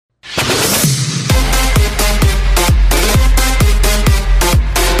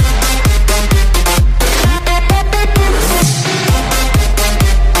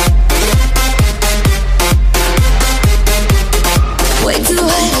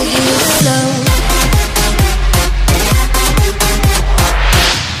you slow.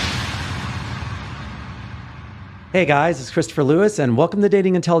 Hey guys, it's Christopher Lewis, and welcome to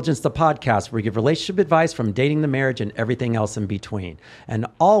Dating Intelligence, the podcast where we give relationship advice from dating to marriage and everything else in between. And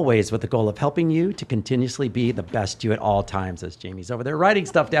always with the goal of helping you to continuously be the best you at all times, as Jamie's over there writing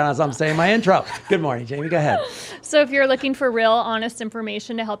stuff down as I'm saying my intro. Good morning, Jamie. Go ahead. So if you're looking for real, honest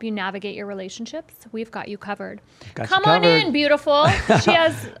information to help you navigate your relationships, we've got you covered. Come on in, beautiful. She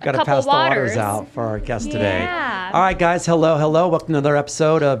has a Gotta couple pass waters. the waters out for our guest today. Yeah. All right, guys. Hello. Welcome to another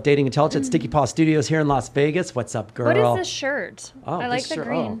episode of Dating Intelligence, Sticky Paw Studios here in Las Vegas. What's up, girl? What is this shirt? Oh, I like this the shirt.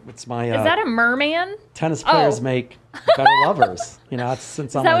 green. Oh, it's my. Is that a merman? Tennis players make better lovers. You know, it's,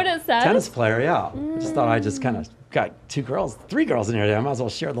 since I'm that a what it says? tennis player, yeah. I just thought I just kind of got three girls in here. I might as well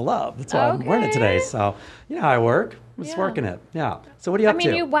share the love. That's why I'm wearing it today. So, you know how I work. I'm just working it. Yeah. So what are you up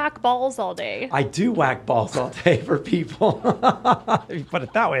to? You whack balls all day. I do whack balls all day for people. If you put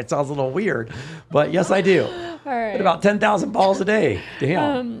it that way, it sounds a little weird. But yes, I do. All right. But about 10,000 balls a day.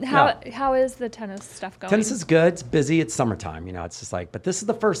 Damn. How is the tennis stuff going? Tennis is good. It's busy. It's summertime. You know, it's just like, but this is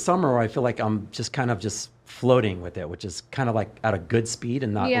the first summer where I feel like I'm just kind of just floating with it, which is kind of like at a good speed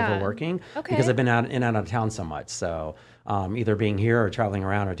and not overworking. Okay. Because I've been in and out of town so much. So either being here or traveling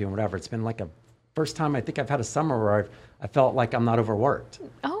around or doing whatever. It's been like a first time I think I've had a summer where I felt like I'm not overworked.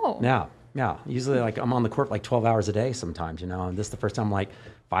 Oh. Yeah. Usually like I'm on the court like 12 hours a day sometimes, you know, and this is the first time like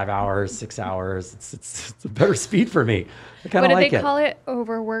 5 hours, 6 hours. It's a better speed for me. I kind of like it. What do they call it?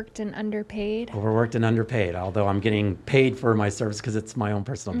 Overworked and underpaid? Overworked and underpaid, although I'm getting paid for my service because it's my own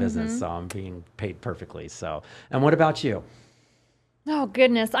personal business. So I'm being paid perfectly. So, and what about you? Oh,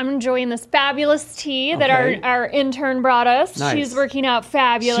 goodness. I'm enjoying this fabulous tea that our intern brought us. Nice. She's working out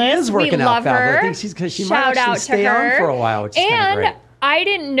fabulous. She is working we out love fabulous. Her. I think because she Shout might actually stay on for a while, which is kind of great. I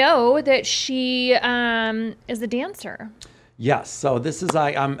didn't know that she is a dancer. Yes. So this is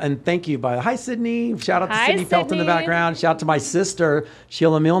and thank you. Hi, Sydney. Shout out to Sydney Pelt in the background. Shout out to my sister,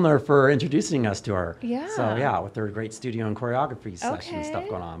 Sheila Milner, for introducing us to her. Yeah. So with her great studio and choreography session stuff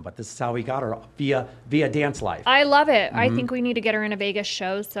going on. But this is how we got her via Dance Life. I love it. I think we need to get her in a Vegas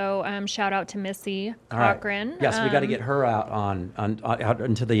show. So shout out to Missy Cochran. Right. Yes, we got to get her out out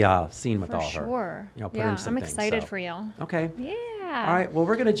into the scene with all her. Sure. You know, put her in some I'm things, excited so. for you. Okay. Yeah. All right. Well,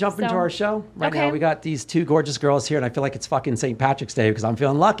 we're going to jump into our show right now. We got these two gorgeous girls here, and I feel like it's fucking St. Patrick's Day because I'm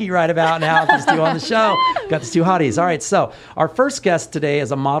feeling lucky right about now. These two on the show. Got these two hotties. All right. So our first guest today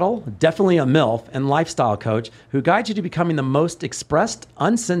is a model, definitely a MILF, and lifestyle coach who guides you to becoming the most expressed,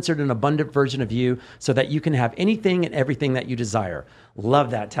 uncensored, and abundant version of you so that you can have anything and everything that you desire.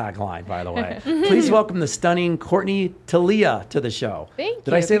 Love that tagline, by the way. Please welcome the stunning Courtney Tillia to the show. Thank you.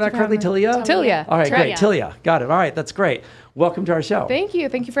 Did I say that correctly, Tillia? Tillia. All right, great. Tillia. Got it. All right, that's great. Welcome to our show. Thank you.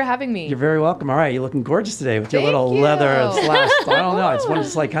 Thank you for having me. You're very welcome. All right, you're looking gorgeous today with your little leather slash. I don't know. I just want to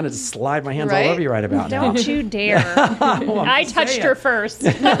just like kind of just slide my hands all over you right about now. Don't you dare. I touched her first.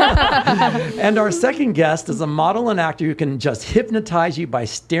 And our second guest is a model and actor who can just hypnotize you by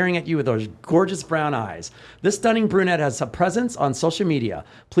staring at you with those gorgeous brown eyes. This stunning brunette has a presence on social media.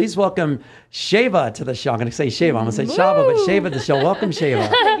 Please welcome Shaavvaa to the show. I'm going to say Shaavvaa. I'm going to say Shaavvaa, but Shaavvaa to the show. Welcome, Shaavvaa.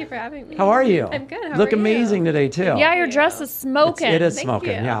 Thank you for having me. How are you? I'm good. How Look are you? amazing today, too. Yeah, your dress is smoking. It is Thank smoking,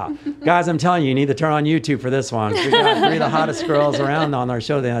 you. yeah. Guys, I'm telling you, you need to turn on YouTube for this one. We got three of the hottest girls around on our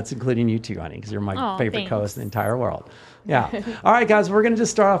show. That's including you two, honey, because you're my favorite co-host in the entire world. Yeah. All right, guys, we're going to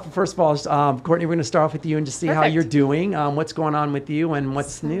just start off. First of all, Courtney, we're going to start off with you and just see how you're doing, what's going on with you, and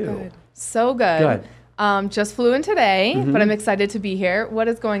what's new. Good. So good. Just flew in today, but I'm excited to be here. What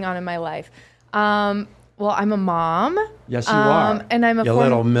is going on in my life? Well, I'm a mom. Yes, you are. And I'm a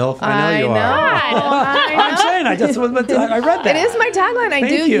little MILF. I know you are. I'm saying. I read that. It is my tagline. I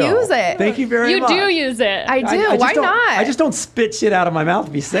do use it. Thank you very much. You do use it. I do. Why not? I just don't spit shit out of my mouth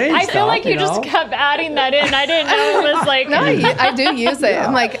to be saying I feel like you just kept adding that in. I didn't know it was like. No, I do use it.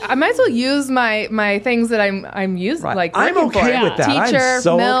 I'm like, I might as well use my things that I'm using. Right. Like I'm okay with that. Teacher, I'm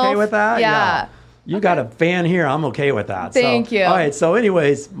so MILF, okay with that. Yeah. You got a fan here. I'm okay with that. Thank you. All right. So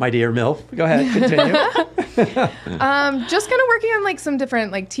anyways, my dear MILF, go ahead. Continue. Just kind of working on like some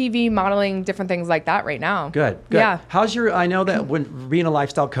different like TV modeling, different things like that right now. Good. Yeah. How's I know that when being a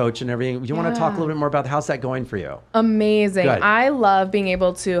lifestyle coach and everything, you want to talk a little bit more about how's that going for you? Amazing. Good. I love being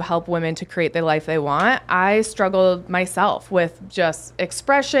able to help women to create the life they want. I struggled myself with just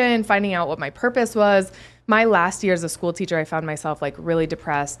expression, finding out what my purpose was. My last year as a school teacher, I found myself like really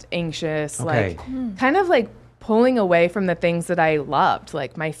depressed, anxious, like kind of like pulling away from the things that I loved,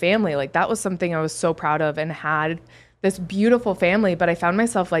 like my family. Like that was something I was so proud of and had this beautiful family, but I found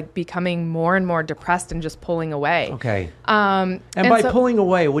myself like becoming more and more depressed and just pulling away. Okay. And by pulling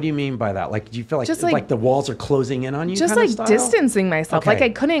away, what do you mean by that? Like, do you feel like just like the walls are closing in on you? Just like distancing myself. Like I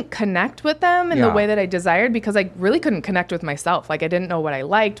couldn't connect with them in the way that I desired because I really couldn't connect with myself. Like I didn't know what I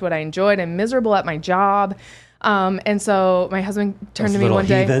liked, what I enjoyed. I'm miserable at my job. And so my husband turned to me one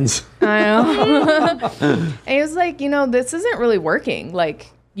day. Heathens. I know. And he was like, this isn't really working.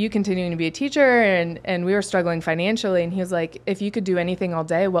 Like, you continuing to be a teacher and we were struggling financially. And he was like, if you could do anything all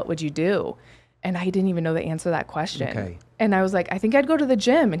day, what would you do? And I didn't even know the answer to that question. Okay. And I was like, I think I'd go to the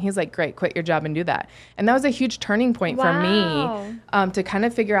gym. And he's like, great, quit your job and do that. And that was a huge turning point for me to kind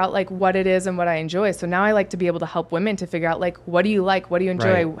of figure out like what it is and what I enjoy. So now I like to be able to help women to figure out like, what do you like? What do you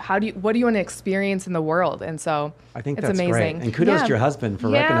enjoy? Right. What do you want to experience in the world? And so I think it's that's amazing. Great. And kudos to your husband for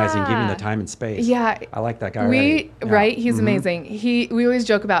recognizing, giving the time and space. Yeah. I like that guy. Right. He's amazing. We always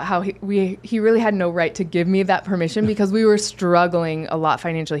joke about how he really had no right to give me that permission because we were struggling a lot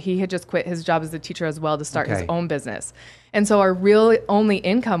financially. He had just quit his job as a teacher as well to start his own business. And so our real only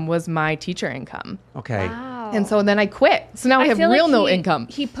income was my teacher income. Okay. Wow. And so then I quit. So now I have real no income.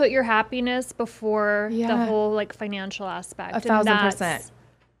 He put your happiness before the whole like financial aspect. 1,000%.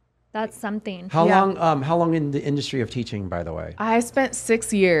 That's something. How long in the industry of teaching, by the way? I spent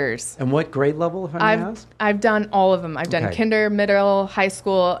 6 years. And what grade level, if I may ask? I've done all of them. I've done kinder, middle, high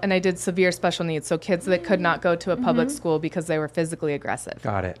school, and I did severe special needs. So kids that could not go to a public school because they were physically aggressive.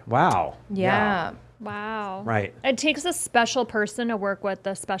 Got it. Wow. Yeah. Wow. Right. It takes a special person to work with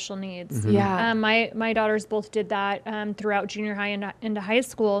the special needs. Mm-hmm. Yeah. My daughters both did that throughout junior high and into high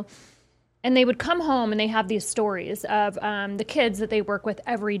school. And they would come home and they have these stories of the kids that they work with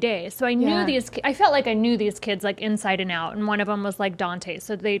every day. So I knew I felt like I knew these kids like inside and out. And one of them was like Dante.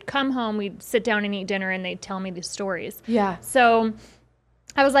 So they'd come home, we'd sit down and eat dinner and they'd tell me these stories. Yeah. So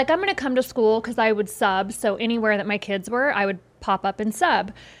I was like, I'm going to come to school because I would sub. So anywhere that my kids were, I would pop up and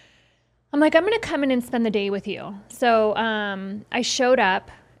sub. I'm like, I'm going to come in and spend the day with you. So I showed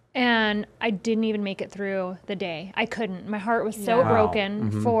up and I didn't even make it through the day. I couldn't. My heart was so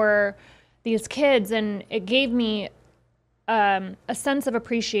broken for these kids. And it gave me a sense of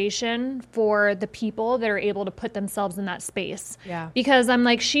appreciation for the people that are able to put themselves in that space. Yeah. Because I'm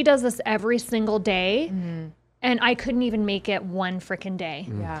like, she does this every single day. Mm-hmm. And I couldn't even make it one freaking day.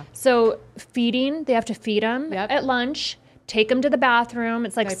 Yeah. So feeding, they have to feed them at lunch. Take them to the bathroom.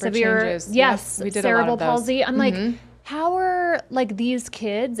 It's like diaper severe, changes. yes, we did cerebral palsy. I'm like, how are like these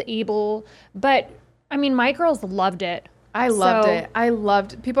kids able? But I mean, my girls loved it. I loved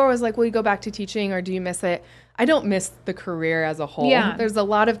it. People are always like, will you go back to teaching or do you miss it? I don't miss the career as a whole. Yeah. There's a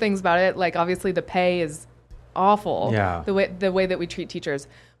lot of things about it. Like obviously the pay is awful. Yeah. The way that we treat teachers.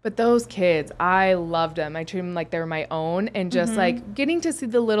 But those kids, I loved them. I treat them like they were my own, and just like getting to see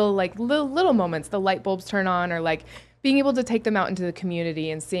the little moments, the light bulbs turn on, or like being able to take them out into the community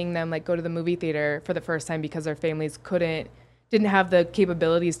and seeing them like go to the movie theater for the first time because their families didn't have the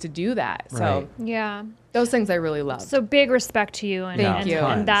capabilities to do that. So yeah, those things I really loved. So big respect to you and Thank you.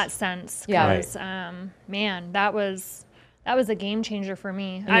 in that sense. Yeah. Because man, that was a game changer for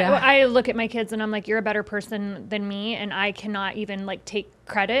me. Yeah. I look at my kids and I'm like, you're a better person than me, and I cannot even like take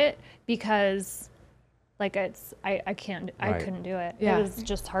credit because like I couldn't do it. Yeah. It was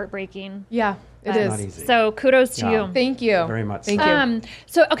just heartbreaking. Yeah, it is. Not easy. So kudos to you. Thank you. Very much. Thank you.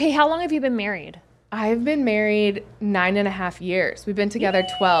 So okay, how long have you been married? I've been married 9.5 years. We've been together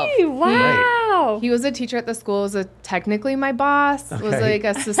 12. Wow. He was a teacher at the school, was technically my boss, was like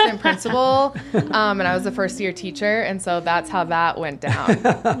assistant principal, and I was a first-year teacher, and so that's how that went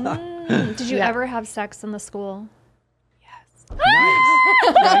down. Did you ever have sex in the school? Nice.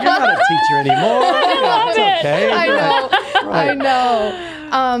 No, you're not a teacher anymore. It's okay. I know. Right. I know.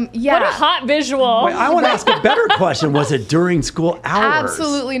 Yeah. What a hot visual. Wait, I want to ask a better question. Was it during school hours?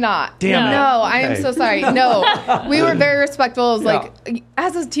 Absolutely not. Damn it. No, I am so sorry. No, we were very respectful. It was like,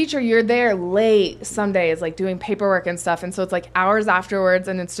 as a teacher, you're there late some days, like doing paperwork and stuff. And so it's like hours afterwards,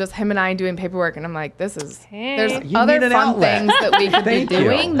 and it's just him and I doing paperwork. And I'm like, there's other fun things that we could be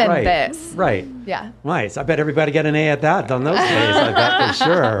doing than this. Right. Yeah. Nice. I bet everybody get an A at that on those days. I bet for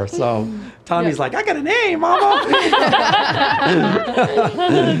sure. So Tommy's like, I got an A, mama.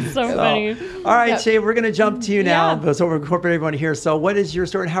 That's so funny. All right, Shay, we're going to jump to you now. So we're incorporating everyone here. So what is your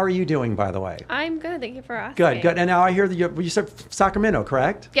story and how are you doing, by the way? I'm good. Thank you for asking. Good. And now I hear that you said Sacramento,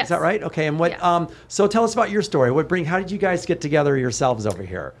 correct? Yes. Is that right? Okay. And what? So tell us about your story. How did you guys get together yourselves over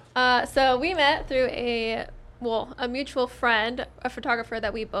here? So we met through a mutual friend, a photographer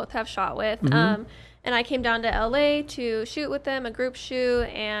that we both have shot with. And I came down to LA to shoot with them, a group shoot,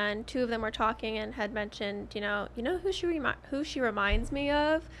 and two of them were talking and had mentioned, you know who she reminds me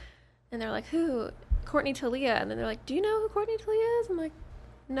of? And they're like, who? Courtney Tillia. And then they're like, do you know who Courtney Tillia is? I'm like,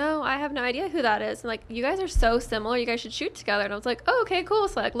 no, I have no idea who that is. And like, you guys are so similar. You guys should shoot together. And I was like, oh, okay, cool.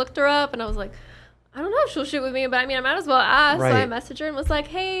 So I like looked her up and I was like, I don't know if she'll shoot with me, but I mean, I might as well ask. Right. So I messaged her and was like,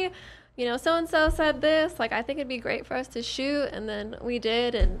 hey, you know, so-and-so said this. Like, I think it'd be great for us to shoot. And then we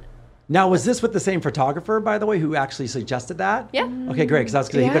did. And now, was this with the same photographer, by the way, who actually suggested that? yeah. Okay, great. Because I was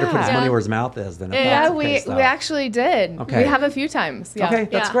going to, he better put his money where his mouth is. Then we actually did. Okay. We have a few times. Yeah. Okay,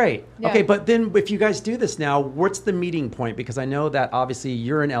 that's great. Yeah. Okay, but then if you guys do this now, what's the meeting point? Because I know that obviously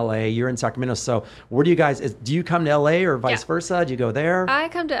you're in LA, you're in Sacramento. So where do you guys, do you come to LA or vice versa? Do you go there? I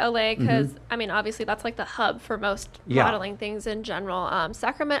come to LA because, I mean, obviously that's like the hub for most modeling things in general.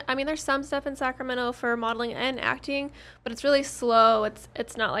 Sacramento, I mean, there's some stuff in Sacramento for modeling and acting, but it's really slow.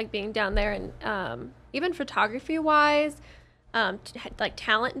 It's not like being down there. And even photography wise, like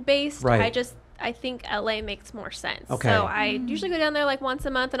talent based, Right. I think LA makes more sense. Okay. So I usually go down there like once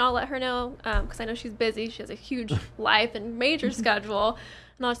a month and I'll let her know, because I know she's busy. She has a huge life and major schedule.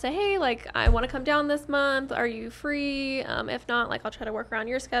 And I'll say, hey, like, I want to come down this month. Are you free? If not, like, I'll try to work around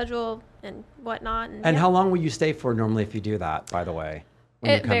your schedule and whatnot. And how long will you stay for normally if you do that, by the way?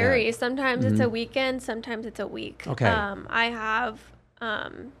 when you It come in? varies. Sometimes it's a weekend. Sometimes it's a week. Okay. I have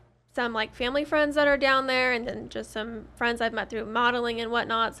some like family friends that are down there, and then just some friends I've met through modeling and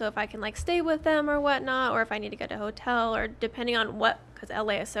whatnot. So if I can like stay with them or whatnot, or if I need to get a hotel, or depending on what, because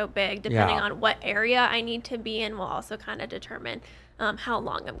LA is so big, depending on what area I need to be in will also kind of determine how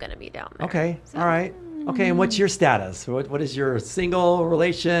long I'm going to be down there. Okay. So. All right. Okay. And what's your status? What is your single,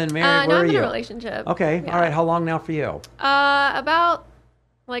 relation, married? No, Where I'm are in you? a relationship. Okay. Yeah. All right. How long now for you? About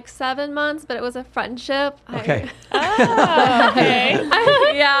like 7 months, but it was a friendship. Okay.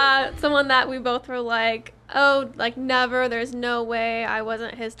 Yeah, someone that we both were like, oh, like never, there's no way. I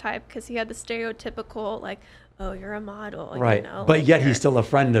wasn't his type because he had the stereotypical like, oh, you're a model, right? You know, but like yet he's still a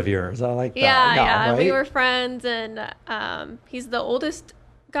friend of yours. I like that. Yeah, right? we were friends, and he's the oldest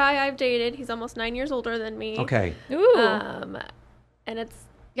guy I've dated. He's almost 9 years older than me. Okay. Ooh. And it's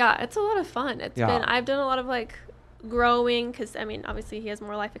a lot of fun. I've done a lot of like growing, because I mean, obviously he has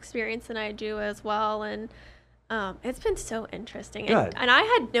more life experience than I do as well, and it's been so interesting. Good. And I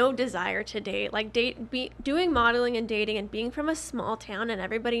had no desire to date. Like doing modeling and dating and being from a small town and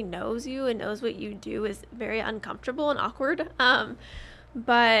everybody knows you and knows what you do is very uncomfortable and awkward.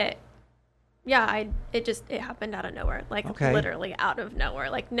 But yeah, it happened out of nowhere, like literally out of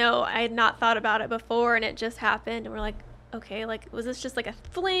nowhere. Like, no, I had not thought about it before, and it just happened. And we're like, okay, like, was this just like a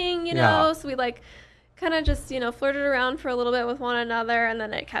fling, you know? So we like kind of just, flirted around for a little bit with one another, and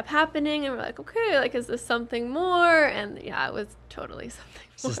then it kept happening, and we're like, okay, like, is this something more? And yeah, it was totally something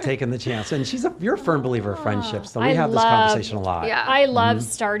more. Just taking the chance. And you're a firm believer of friendships, so we have this conversation a lot. Yeah. I love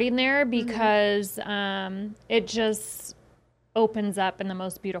starting there because it just opens up in the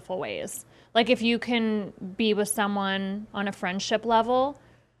most beautiful ways. Like, if you can be with someone on a friendship level,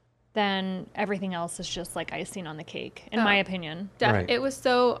 then everything else is just like icing on the cake, in my opinion. Right. It was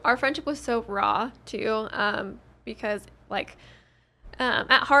our friendship was so raw too, because like,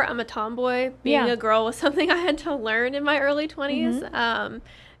 at heart, I'm a tomboy. Being a girl was something I had to learn in my early 20s.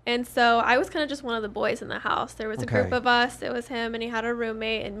 And so I was kind of just one of the boys in the house. There was a group of us. It was him, and he had a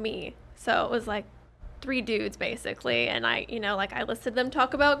roommate and me. So it was like 3 dudes basically. And I, I listened to them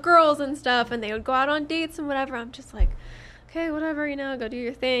talk about girls and stuff, and they would go out on dates and whatever. I'm just like, okay, whatever, go do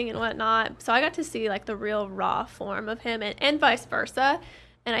your thing and whatnot. So I got to see like the real raw form of him, and vice versa.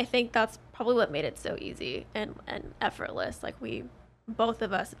 And I think that's probably what made it so easy and effortless. Like, both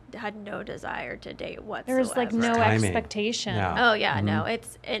of us had no desire to date whatsoever. There's like no expectation. Yeah. Oh yeah, no,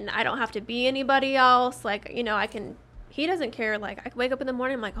 and I don't have to be anybody else. Like, he doesn't care. Like, I wake up in the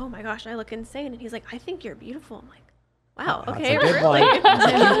morning, I'm like, oh my gosh, I look insane. And he's like, I think you're beautiful. I'm like, wow, okay, really? Right?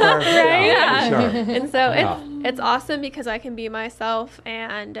 Yeah. Sure. And so it's awesome because I can be myself,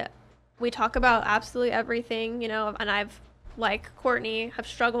 and we talk about absolutely everything, and I've, like Courtney, have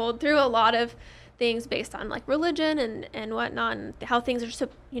struggled through a lot of things based on like religion and whatnot, and how things are so,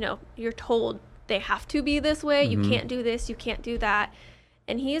 you're told they have to be this way. You can't do this, you can't do that.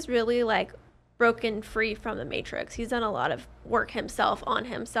 And he's really like broken free from the matrix. He's done a lot of work on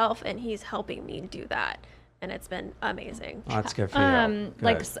himself, and he's helping me do that. And it's been amazing. Oh, that's good for you. Good.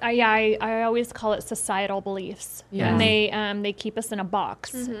 Like, I always call it societal beliefs. Yeah. And they keep us in a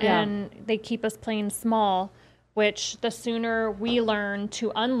box, and they keep us playing small, which the sooner we learn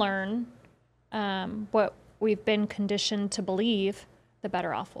to unlearn what we've been conditioned to believe, the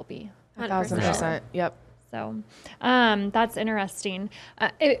better off we'll be. 1,000%. Yep. So that's interesting.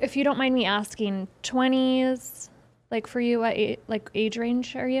 If you don't mind me asking, 20s, like for you, what age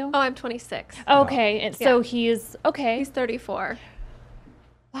range are you? Oh, I'm 26. Okay, and so he's okay. He's 34.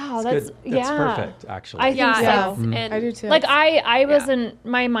 Wow, that's perfect, actually. I think so. And I do too. Like I wasn't,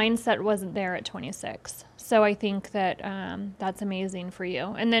 my mindset wasn't there at 26. So I think that that's amazing for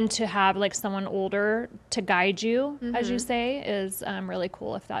you. And then to have like someone older to guide you, as you say, is really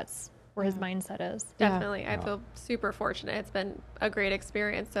cool if that's where his mindset is. Definitely. I feel super fortunate. It's been a great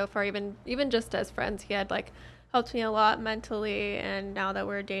experience so far, even just as friends. He had like helped me a lot mentally, and now that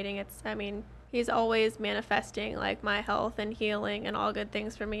we're dating, he's always manifesting like my health and healing and all good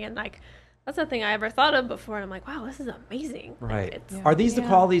things for me, and like that's nothing I ever thought of before, and I'm like, wow, this is amazing. Right. Are these the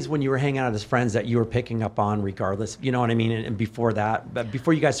qualities when you were hanging out as friends that you were picking up on regardless? You know what I mean? And before that, but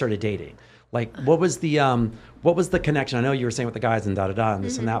before you guys started dating, like what was the connection? I know you were saying with the guys and and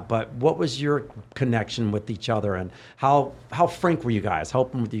this and that, but what was your connection with each other, and how frank were you guys? How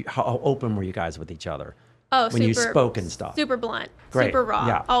open were you guys with each other? Oh, when you spoke and stuff. Super blunt, super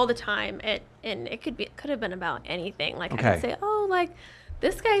raw, all the time. It could have been about anything. Like I could say, oh, like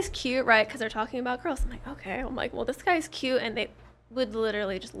this guy's cute, right? Because they're talking about girls. I'm like, okay. I'm like, well, this guy's cute, and they would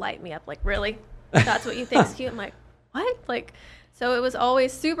literally just light me up. Like, really? That's what you think's cute? I'm like, what? Like, so it was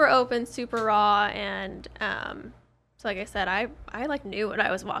always super open, super raw, and so like I said, I like knew what I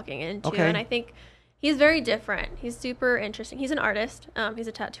was walking into, and I think he's very different. He's super interesting. He's an artist. He's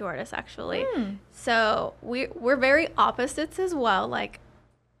a tattoo artist, actually. So we're very opposites as well, like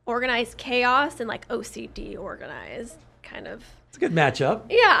organized chaos and like OCD organized kind of. It's a good matchup.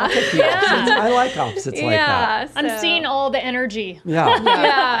 Yeah. I like opposites like that. So. I'm seeing all the energy.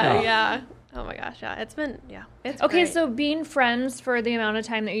 Yeah. Oh my gosh, it's okay, great. So being friends for the amount of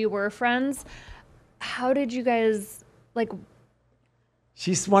time that you were friends, how did you guys like?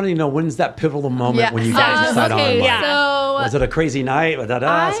 She's wanting to know when's that pivotal moment when you guys decided on. So was it a crazy night?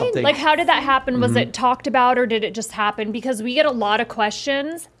 Something. Like, how did that happen? Was it talked about, or did it just happen? Because we get a lot of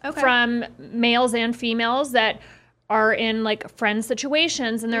questions from males and females that are in like friend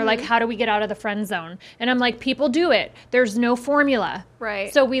situations, and they're like, how do we get out of the friend zone? And I'm like, people do it. There's no formula.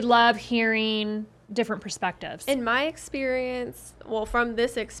 Right. So we love hearing different perspectives. In my experience, well, from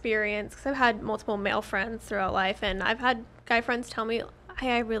this experience, because I've had multiple male friends throughout life, and I've had guy friends tell me,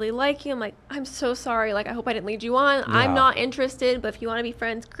 hey, I really like you. I'm like, I'm so sorry. Like, I hope I didn't lead you on. Yeah. I'm not interested, but if you want to be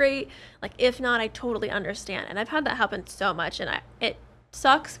friends, great. Like, if not, I totally understand. And I've had that happen so much, and it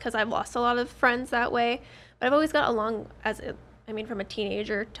sucks because I've lost a lot of friends that way. But I've always got along from a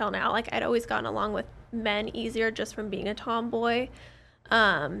teenager till now, like I'd always gotten along with men easier just from being a tomboy.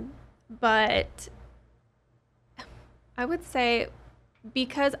 But I would say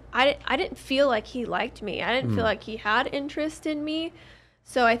because I didn't feel like he liked me. I didn't feel like he had interest in me.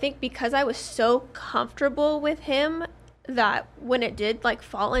 So I think because I was so comfortable with him that when it did like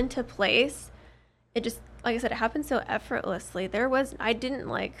fall into place, it just, like I said, it happened so effortlessly.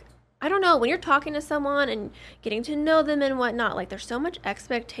 I don't know, when you're talking to someone and getting to know them and whatnot, like there's so much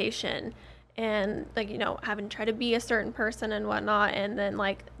expectation and like, having to try to be a certain person and whatnot. And then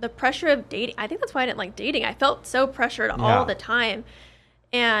like the pressure of dating, I think that's why I didn't like dating. I felt so pressured all the time.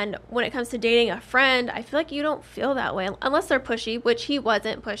 And when it comes to dating a friend, I feel like you don't feel that way unless they're pushy, which he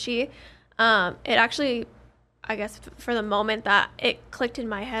wasn't pushy. It actually, I guess for the moment that it clicked in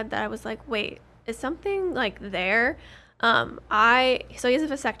my head that I was like, wait, is something like there? So he has a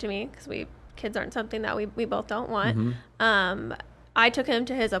vasectomy because kids aren't something that we both don't want. I took him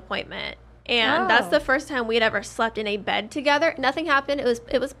to his appointment, and that's the first time we'd ever slept in a bed together. Nothing happened.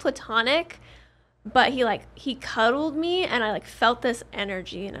 It was platonic, but he cuddled me, and I like felt this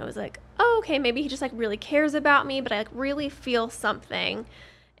energy, and I was like, oh, okay, maybe he just like really cares about me, but I like really feel something.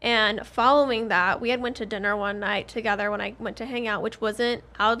 And following that, we had went to dinner one night together when I went to hang out, which wasn't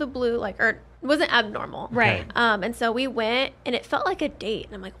out of the blue, wasn't abnormal. Right. And so we went, and it felt like a date.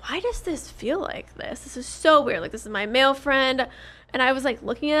 And I'm like, why does this feel like this? This is so weird. Like, this is my male friend. And I was like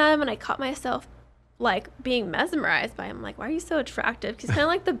looking at him, and I caught myself like being mesmerized by him. I'm like, why are you so attractive? He's kind of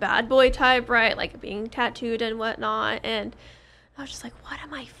like the bad boy type, right? Like being tattooed and whatnot. And I was just like, what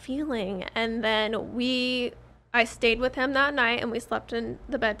am I feeling? And then I stayed with him that night, and we slept in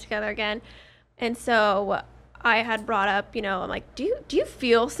the bed together again. And so I had brought up, I'm like, do you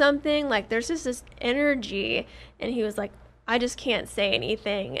feel something? Like, there's just this energy. And he was like, I just can't say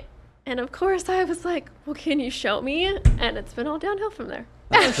anything. And of course I was like, well, can you show me? And it's been all downhill from there.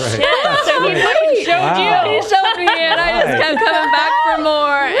 That's great. So he fucking showed you. He showed me, and I just kept coming back for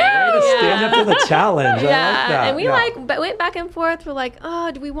more. Way to stand up to the challenge. I like that. And we went back and forth. We're like,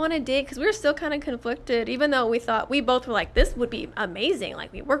 oh, do we want to date? Because we were still kind of conflicted, even though we both were like, this would be amazing.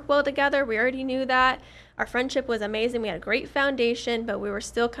 Like, we work well together. We already knew that. Our friendship was amazing. We had a great foundation, but we were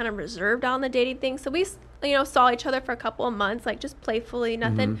still kind of reserved on the dating thing. So we, saw each other for a couple of months, like just playfully,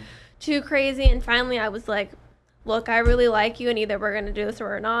 nothing too crazy. And finally I was like, look, I really like you, and either we're going to do this or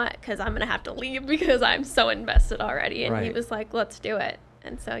we're not, because I'm going to have to leave because I'm so invested already. And he was like, let's do it.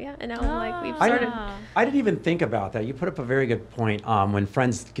 And so, yeah, and now we've started. I didn't even think about that. You put up a very good point. When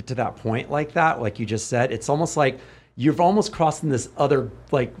friends get to that point like that, like you just said, it's almost like you've almost crossed in this other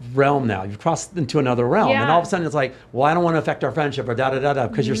like realm now. You've crossed into another realm. And all of a sudden it's like, well, I don't want to affect our friendship or da-da-da-da,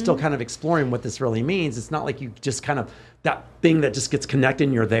 because you're still kind of exploring what this really means. It's not like you just kind of, that thing that just gets connected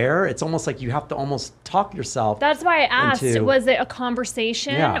and you're there. It's almost like you have to almost talk yourself. That's why I asked, was it a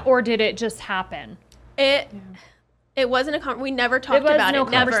conversation or did it just happen? It wasn't we never talked about it.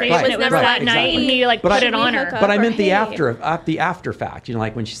 Never. It was never that night when he like put it on her. But I meant the after fact. You know,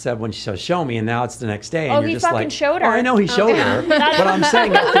 like when she said, show me, and now it's the next day. And he fucking showed her. Oh, I know he showed her. But I'm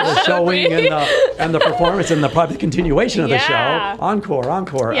saying after the showing and the performance and the continuation of the show,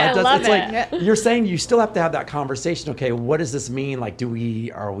 encore. Yeah, I love it's like you're saying you still have to have that conversation. Okay, what does this mean? Like,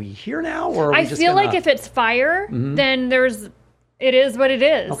 are we here now, or are we just like if it's fire, then it is what it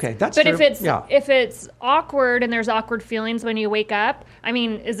is. Okay, that's true. But if it's awkward and there's awkward feelings when you wake up, I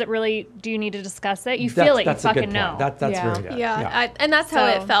mean, is it really? Do you need to discuss it? You feel it. You fucking know. That's very good. And that's how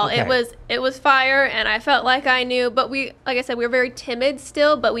it felt. Okay. It was fire, and I felt like I knew. But like I said, we were very timid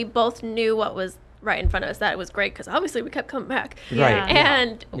still. But we both knew what was right in front of us. That it was great because obviously we kept coming back. Right.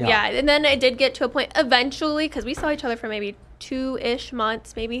 And and then it did get to a point eventually because we saw each other for maybe 2-ish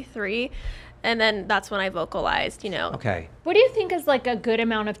months, maybe 3. And then that's when I vocalized, Okay. What do you think is like a good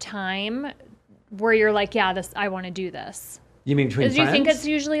amount of time where you're like, I want to do this? You mean between friends? Do you think it's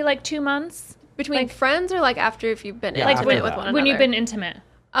usually like 2 months? Between friends or like after if you've been intimate with one another? When you've been intimate.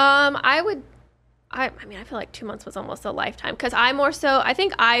 I feel like 2 months was almost a lifetime because I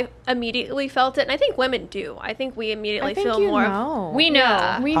think I immediately felt it, and I think women do. I think we immediately feel more. We know.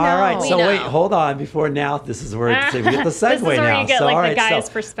 Yeah. We know. All right, so wait, hold on. Before now, this is where we get the segue this is where now. You get the guy's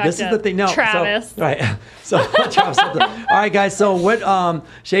perspective. This is the thing. No, Travis. Travis. All right, guys. So what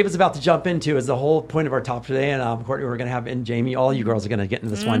Shaavvaa's about to jump into is the whole point of our topic today, and Courtney, we're going to have, and Jamie, all you girls are going to get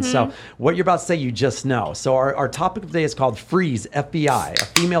into this one. So what you're about to say, you just know. So our topic of the day is called Freeze, F.B.I, a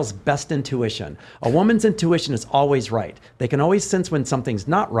female's best intuition. A woman's intuition is always right. They can always sense when something's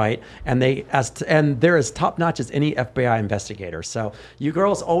not right, and they're as top notch as any FBI investigator. So you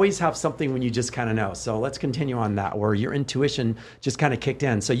girls always have something when you just kind of know. So let's continue on that, where your intuition just kind of kicked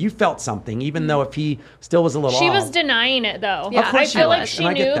in. So you felt something, even though if he still was a little She off. was denying it, though. Yeah, I feel like was. she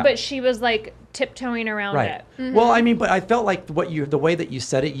knew, but she was like tiptoeing around it. Well, I mean, but I felt like the way that you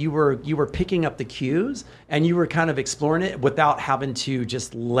said it, you were picking up the cues and you were kind of exploring it without having to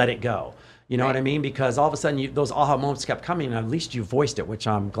just let it go. You know what I mean? Because all of a sudden, those aha moments kept coming, and at least you voiced it, which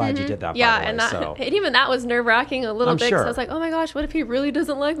I'm glad you did that. Yeah, by the way, and even that was nerve wracking a little bit. Sure. So I was like, oh my gosh, what if he really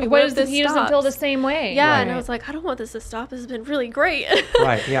doesn't like me? What if he doesn't feel the same way? Yeah, and I was like, I don't want this to stop. This has been really great.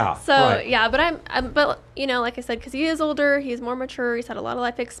 Right. Yeah. So but but like I said, because he is older, he's more mature, he's had a lot of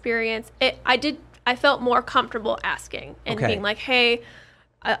life experience. I felt more comfortable asking and being like, hey,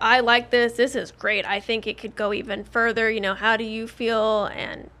 I like this. This is great. I think it could go even further. How do you feel?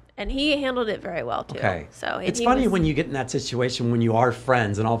 And he handled it very well too. Okay. So it's funny when you get in that situation when you are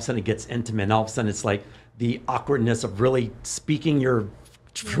friends, and all of a sudden it gets intimate, and all of a sudden it's like the awkwardness of really speaking your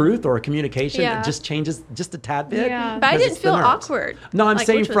truth or communication. It just changes just a tad bit. Yeah. But I didn't feel awkward. No, I'm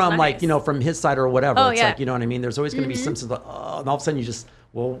saying from nice. From his side or whatever. Oh, it's like, you know what I mean? There's always going to be some sort of, and all of a sudden you just,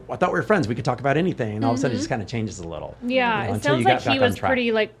 well, I thought we were friends. We could talk about anything. And all of a sudden it just kind of changes a little. Yeah. It sounds like he was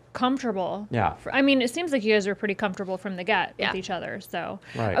pretty comfortable. Yeah. I mean, it seems like you guys are pretty comfortable from the get with each other. So,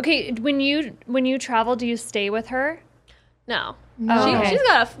 right. Okay. When you travel, do you stay with her? No. Okay. She's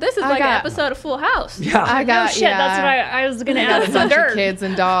got this is like an episode of Full House. Yeah. I got shit. Yeah. That's what I was going to ask. A bunch of kids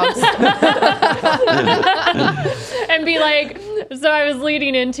and dogs. And be like, so I was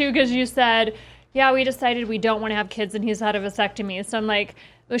leading into, because you said, yeah, we decided we don't want to have kids and he's had a vasectomy. So I'm like,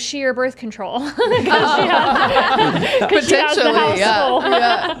 was she your birth control? Potentially,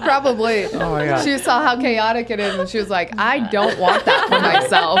 yeah, probably. Oh my God. She saw how chaotic it is, and she was like, I don't want that for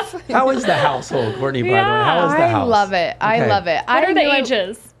myself. How is the household, Courtney, by the way? How is the house? I love it. I love it. What are the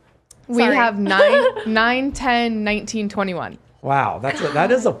ages? We have 9, 10, 19, 21. Wow,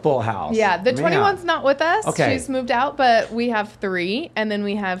 that is a full house. Yeah, the 21's not with us. Okay. She's moved out, but we have 3, and then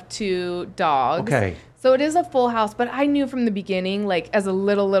we have 2 dogs. Okay. So it is a full house, but I knew from the beginning, like as a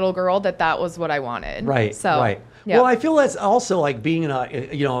little girl, that was what I wanted. Right. So, right. Yeah. Well, I feel that's also like being in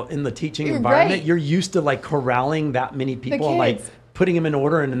in the teaching environment. Right. You're used to like corralling that many people, and like putting them in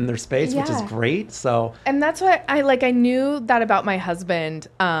order and in their space, which is great. So, and that's what I knew that about my husband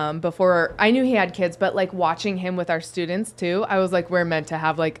before I knew he had kids, but like watching him with our students too, I was like, we're meant to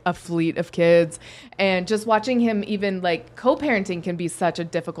have like a fleet of kids, and just watching him, even like co-parenting can be such a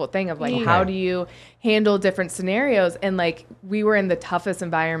difficult thing of like, how do you handle different scenarios? And like, we were in the toughest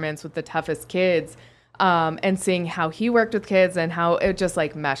environments with the toughest kids. And seeing how he worked with kids and how it just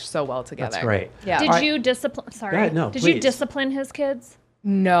like meshed so well together. That's great. Yeah. Did you discipline? Sorry. Ahead, no, Did please. you discipline his kids?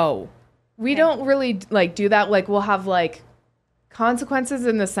 No, we don't really like do that. Like we'll have like consequences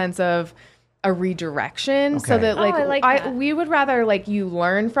in the sense of a redirection, so that like, we would rather like you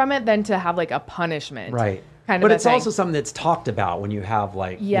learn from it than to have like a punishment. Right. Kind but of it's also something that's talked about when you have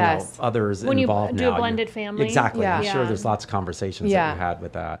like others when involved you do now. a blended family. Exactly. Yeah. I'm sure there's lots of conversations that you had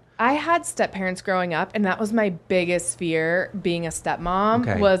with that. I had step parents growing up, and that was my biggest fear being a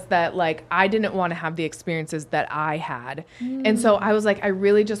stepmom was that like I didn't want to have the experiences that I had. And so I was like, I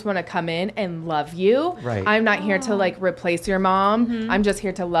really just want to come in and love you. Right. I'm not here to like replace your mom. I'm just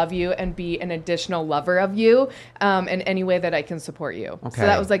here to love you and be an additional lover of you in any way that I can support you. Okay. So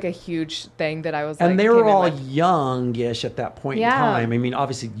that was like a huge thing that I was and like, they were all youngish at that point in Yeah. time. I mean,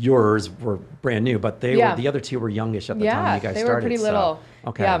 obviously yours were brand new, but they were, the other two were youngish at the time you guys they started. were pretty little.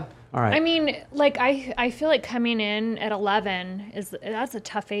 Okay. Yeah. All right. I mean, like I feel like coming in at 11 that's a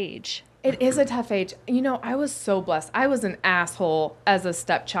tough age. It is a tough age. You know, I was so blessed. I was an asshole as a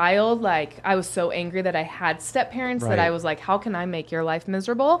stepchild. Like, I was so angry that I had step parents that I was like, how can I make your life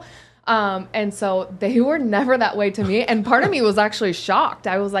miserable? And so they were never that way to me. And part of me was actually shocked.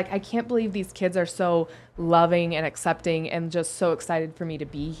 I was like, I can't believe these kids are so loving and accepting and just so excited for me to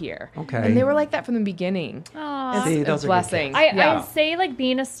be here. Okay. And they were like that from the beginning. Aww. See, It's those a are blessing. good kids. I'd say like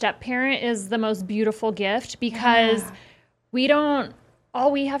being a step parent is the most beautiful gift because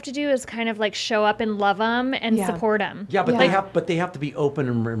all we have to do is kind of like show up and love them and support them. Yeah, but they have to be open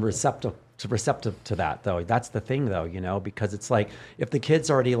and receptive to that, though. That's the thing, though, you know, because it's like if the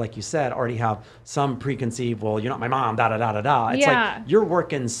kids already, like you said, already have some preconceived, well, you're not my mom, da da da da da. It's like you're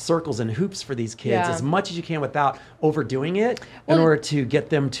working circles and hoops for these kids as much as you can without overdoing it in order to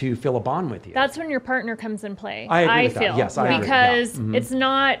get them to feel a bond with you. That's when your partner comes in play. I agree with feel. that. Yes, I agree. Because it's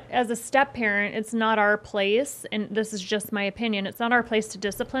not, as a step parent, it's not our place, and this is just my opinion, it's not our place to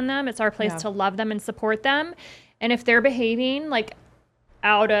discipline them. It's our place to love them and support them. And if they're behaving like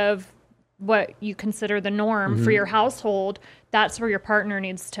out of what you consider the norm for your household, that's where your partner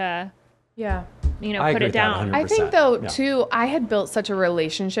needs to, put it down. I think though, too, I had built such a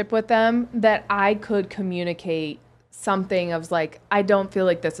relationship with them that I could communicate something of like, I don't feel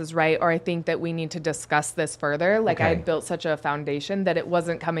like this is right, or I think that we need to discuss this further. Like I had built such a foundation that it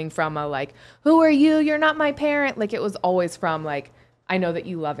wasn't coming from a like, who are you? You're not my parent. Like it was always from like, I know that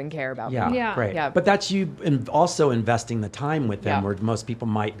you love and care about me. Yeah. Great. Yeah. But that's you also investing the time with them, where most people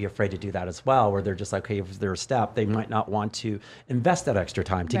might be afraid to do that as well, where they're just like, okay, if they're a step, they might not want to invest that extra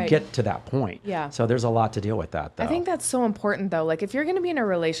time to get to that point. Yeah. So there's a lot to deal with that, though. I think that's so important, though. Like, if you're going to be in a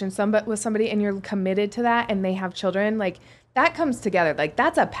relationship with somebody and you're committed to that and they have children, like, that comes together. Like,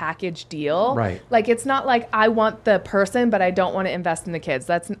 that's a package deal. Right. Like, it's not like I want the person, but I don't want to invest in the kids.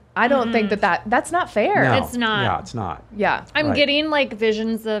 I don't think that's not fair. No. It's not. Yeah, it's not. Yeah. I'm getting like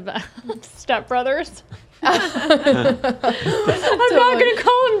visions of stepbrothers. I'm not going to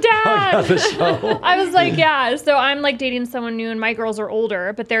call him dad. The show. I was like, so I'm like dating someone new and my girls are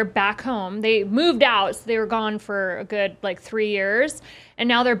older, but they're back home. They moved out, so they were gone for a good like 3 years. And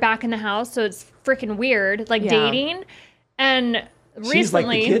now they're back in the house, so it's freaking weird, like dating. And recently, she's like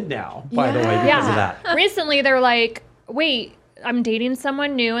the kid now, by the way, because of that. Recently, they're like, wait, I'm dating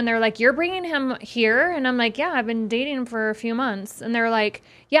someone new. And they're like, you're bringing him here? And I'm like, yeah, I've been dating him for a few months. And they're like,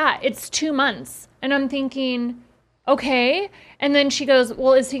 yeah, it's 2 months. And I'm thinking, okay. And then she goes,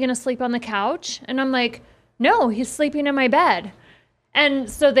 well, is he going to sleep on the couch? And I'm like, no, he's sleeping in my bed. And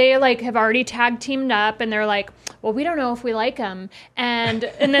so they like have already tag teamed up, and they're like, well, we don't know if we like him. And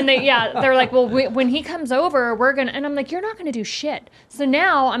then they're like, well, when he comes over, we're going to, and I'm like, you're not going to do shit. So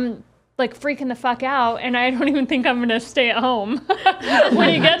now I'm like freaking the fuck out, and I don't even think I'm going to stay at home when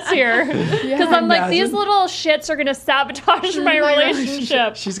he gets here. Because I'm like, these little shits are going to sabotage my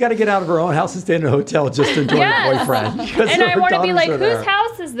relationship. She's got to get out of her own house and stay in a hotel just to enjoy her boyfriend. And I want to be like, whose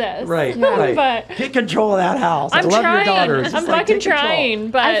house is this? Right, right. But get control of that house. I'm I love trying. your daughters. I'm fucking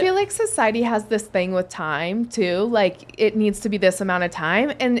trying. But I feel like society has this thing with time too. Like it needs to be this amount of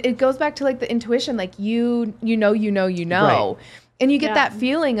time, and it goes back to like the intuition. Like you know. Right. And you get that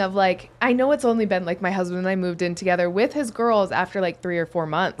feeling of like, I know it's only been like my husband and I moved in together with his girls after like 3 or 4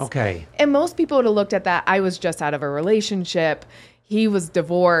 months. Okay. And most people would have looked at that. I was just out of a relationship. he was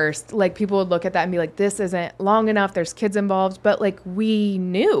divorced. Like people would look at that and be like, this isn't long enough. There's kids involved. But like we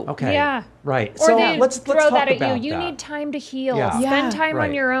knew. Okay. Yeah. Right. Or So they let's throw talk that at about you. You that. need time to heal. Yeah. Spend time Right.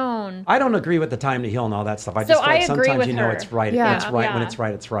 on your own. I don't agree with the time to heal and all that stuff. I So just feel I like agree sometimes with you know her. it's right. Yeah. It's right when Yeah. it's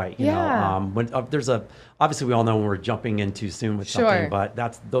right. It's right. You Yeah. know, when there's obviously we all know when we're jumping in too soon with Sure. something, but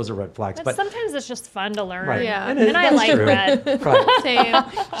those are red flags. But sometimes it's just fun to learn. right. Yeah. And I that's like true. red. Right. Same.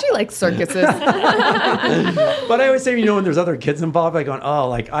 She likes circuses. But I always say, you know, when there's other kids involved, I go, oh,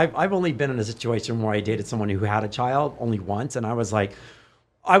 like I've only been in a situation where I dated someone who had a child only once, and I was like,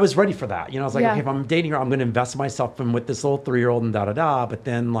 I was ready for that. You know, I was like, Yeah. okay, if I'm dating her, I'm going to invest myself in with this little 3-year-old and da-da-da. But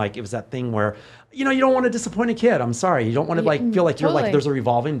then, like, it was that thing where, you know, you don't want to disappoint a kid. I'm sorry. You don't want to, like, feel like you're like, Totally. there's a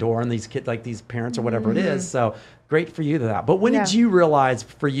revolving door and these kids, like these parents or whatever it is. So great for you to that. But when did Yeah. you realize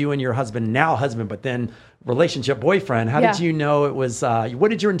for you and your husband, now husband, but then relationship boyfriend, how did Yeah. you know it was,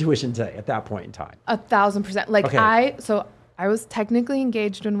 what did your intuition say at that point in time? 1,000%. Like Okay. I was technically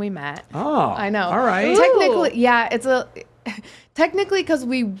engaged when we met. Oh, I know. all right. Technically, yeah, technically because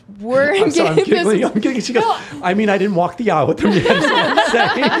we were I'm sorry, I'm engaged. giggling. I'm giggling. She goes, I mean, I didn't walk the aisle with him yet. That's what I'm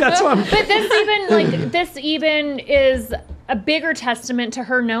saying. That's what I'm. But this even is a bigger testament to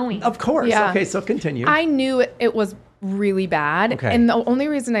her knowing. Of course. Yeah. Okay, so continue. I knew it was really bad. Okay. And the only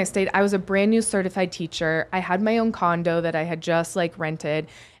reason I stayed, I was a brand new certified teacher. I had my own condo that I had just like rented,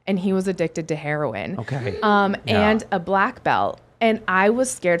 and he was addicted to heroin. Okay. And a black belt. And I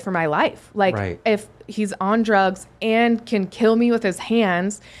was scared for my life. Like Right. if he's on drugs and can kill me with his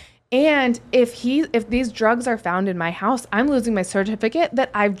hands, and if these drugs are found in my house, I'm losing my certificate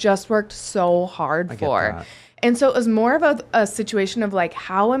that I've just worked so hard get for. that. And so it was more of a situation of like,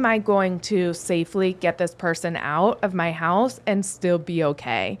 how am I going to safely get this person out of my house and still be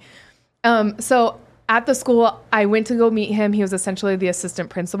okay? So at the school, I went to go meet him. He was essentially the assistant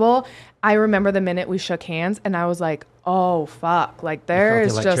principal. I remember the minute we shook hands and I was like, oh, fuck. Like there felt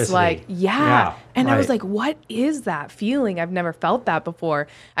is the just like, electricity. yeah. And I was right. like, what is that feeling? I've never felt that before.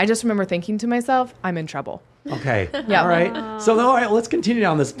 I just remember thinking to myself, I'm in trouble. Okay. Yeah. All right. So, all right, let's continue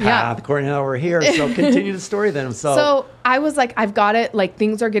down this path. Yeah. Courtney and I were here. So, continue the story then. So I was like, I've got it. Like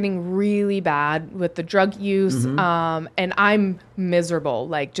things are getting really bad with the drug use. Mm-hmm. And I'm miserable,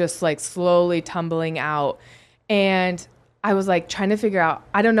 like just like slowly tumbling out. And I was like trying to figure out,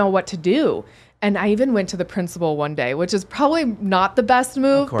 I don't know what to do. And I even went to the principal one day, which is probably not the best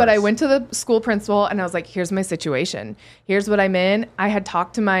move, but I went to the school principal and I was like, here's my situation. Here's what I'm in. I had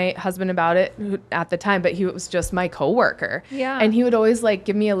talked to my husband about it at the time, but he was just my coworker. Yeah. And he would always like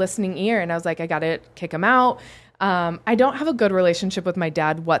give me a listening ear. And I was like, I got to kick him out. I don't have a good relationship with my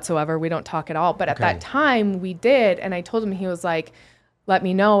dad whatsoever. We don't talk at all. But at that time we did. And I told him, he was like, let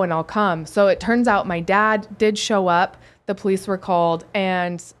me know and I'll come. So it turns out my dad did show up. The police were called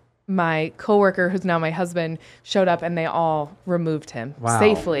and my coworker, who's now my husband, showed up and they all removed him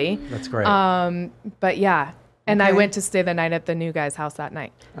safely. That's great. But yeah. And I went to stay the night at the new guy's house that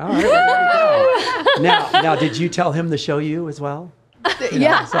night. All right. Well, there we go. Now, did you tell him to show you as well?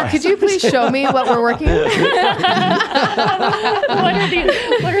 Yeah. Could you please show me what we're working on?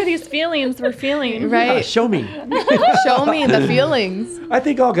 What are these feelings we're feeling? Right. Show me. Show me the feelings. I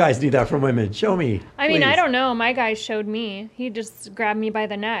think all guys need that from women. Show me. I mean, I please. don't know. My guy showed me. He just grabbed me by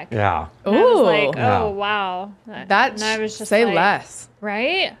the neck. Yeah. And I was like, Yeah. oh, wow. That and I was just say like, less.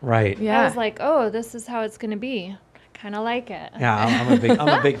 Right? Right. Yeah. I was like, oh, this is how it's going to be. Kind of like it. Yeah, I'm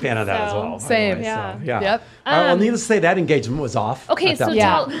a big fan of that as So, well. by the same. way, Yeah. So, yeah. Yep. All right, well, needless to say, that engagement was off. Okay, at so that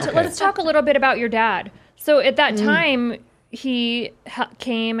Yeah. point. let's talk a little bit about your dad. So at that time, he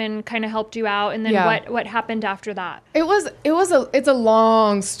came and kind of helped you out, and then Yeah. what happened after that? It's a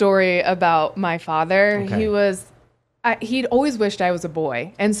long story about my father. Okay. He'd always wished I was a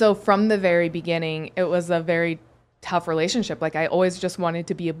boy. And so from the very beginning, it was a very tough relationship. Like I always just wanted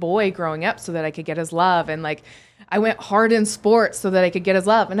to be a boy growing up so that I could get his love. And like I went hard in sports so that I could get his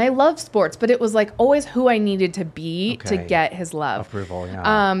love. And I love sports, but it was like always who I needed to be to get his love. Approval,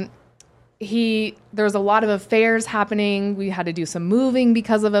 yeah. There was a lot of affairs happening. We had to do some moving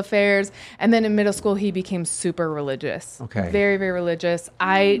because of affairs. And then in middle school, he became super religious. Okay. Very, very religious.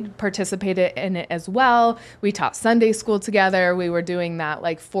 I participated in it as well. We taught Sunday school together. We were doing that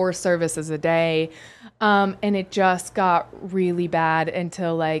like 4 services a day. And it just got really bad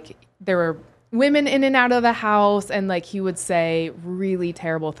until like there were women in and out of the house. And like he would say really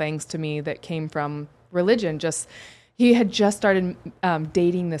terrible things to me that came from religion. He had just started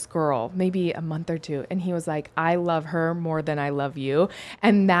dating this girl, maybe a month or two. And he was like, I love her more than I love you.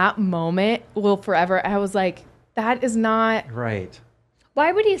 And that moment will forever. I was like, that is not right.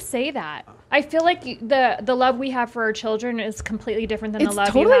 Why would he say that? I feel like the love we have for our children is completely different than It's the love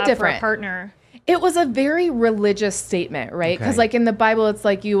totally you have for different. a partner. It was a very religious statement, right? Because like in the Bible, it's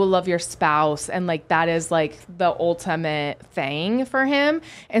like you will love your spouse, and like that is like the ultimate thing for him.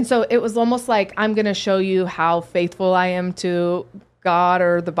 And so it was almost like, I'm going to show you how faithful I am to God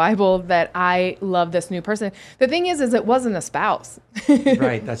or the Bible, that I love this new person. The thing is it wasn't a spouse.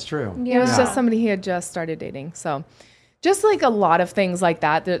 Right, that's true. It was just somebody he had just started dating. So just like a lot of things like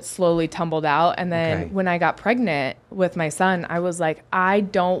that slowly tumbled out. And then when I got pregnant with my son, I was like, I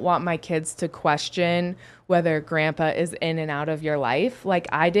don't want my kids to question whether grandpa is in and out of your life like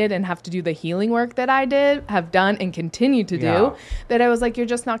I did, and have to do the healing work that I have done and continue to do. That I was like, you're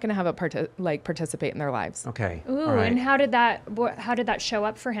just not going to have a participate in their lives. Okay. Ooh, and how did that show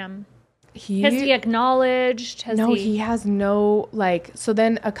up for him? Has he acknowledged? He has no, so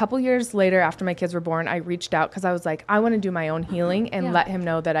then a couple years later after my kids were born, I reached out because I was like, I want to do my own healing and let him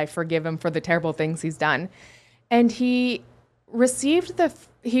know that I forgive him for the terrible things he's done. And he received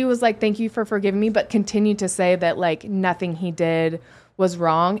he was like, thank you for forgiving me, but continued to say that like nothing he did was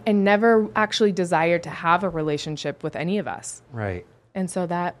wrong, and never actually desired to have a relationship with any of us. Right. And so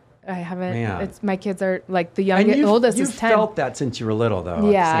that I haven't. It's my kids are like the oldest is 10. You felt that since you were little, though.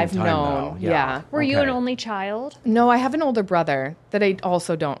 Yeah, I've known. Yeah. Were you an only child? No, I have an older brother that I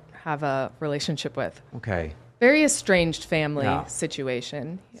also don't have a relationship with. Okay. Very estranged family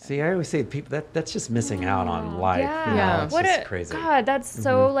situation. See, I always say people that's just missing out on life. Yeah. It's just crazy. God, that's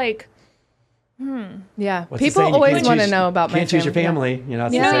so like. Yeah. What's people always want to know about my family. Can't choose your family. You know,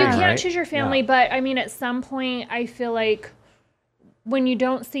 that's you the saying, can't right? choose your family, but I mean, at some point, I feel like when you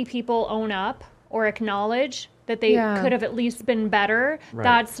don't see people own up or acknowledge that they could have at least been better,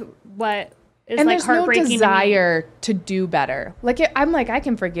 that's what is and like heartbreaking. There's no desire to do better. Like I'm like, I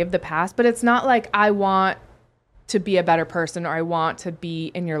can forgive the past, but it's not like I want to be a better person or I want to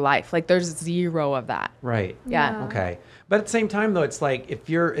be in your life. Like there's zero of that. Right. Yeah. Okay. But at the same time, though, it's like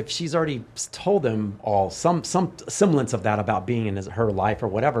if she's already told them all some semblance of that about being in her life or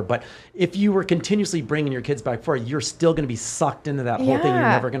whatever, but if you were continuously bringing your kids back forward, you're still going to be sucked into that whole thing. You're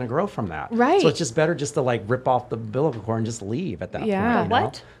never going to grow from that. Right. So it's just better just to like rip off the umbilical cord and just leave at that point. You know?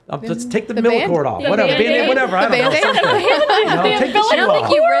 What? Let's take the umbilical cord off. Whatever. Band-Aid, whatever. I don't know. Take the I don't think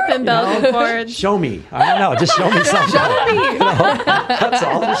you rip umbilical cords. Show me. I don't know. Just show me something. Show me. That's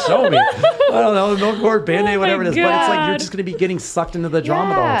all. Just show me. I don't know. Umbilical cord, Band-Aid, whatever it is. But it's like you're just going to be getting sucked into the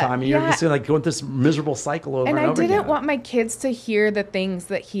drama the whole time. And you're just like going through this miserable cycle over and over again. And I didn't want my kids to hear the things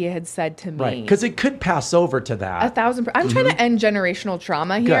that he had said to me. Right. Because it could pass over to that. 1,000%. I'm trying to end generational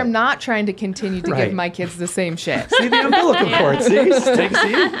trauma here. Good. I'm not trying to continue to give my kids the same shit. See the umbilical cord. See? Just take a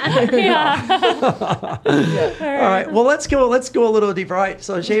seat. All right. Well, let's go a little deeper. All right.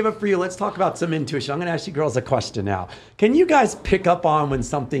 So Shaavvaa, for you, let's talk about some intuition. I'm going to ask you girls a question now. Can you guys pick up on when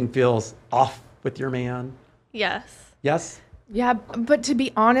something feels off with your man? Yes. Yes? Yeah, but to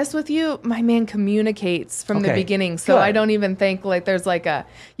be honest with you, my man communicates from the beginning. So I don't even think like there's like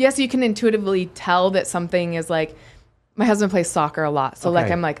yes, you can intuitively tell that something is like, my husband plays soccer a lot. So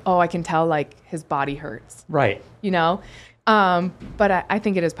like, I'm like, oh, I can tell like his body hurts. Right. You know? But I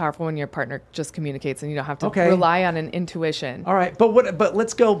think it is powerful when your partner just communicates and you don't have to rely on an intuition. All right. But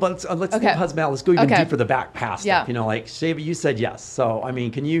let's go, let's leave husband out. Let's go even deeper the back past stuff. You know, like Shaavvaa, you said yes. So, I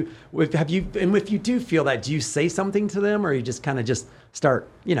mean, if you do feel that, do you say something to them or you just kind of just start,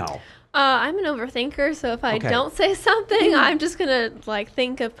 you know? I'm an overthinker, so if I don't say something, I'm just gonna like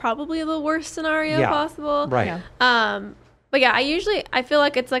think of probably the worst scenario possible. Right. But yeah, I feel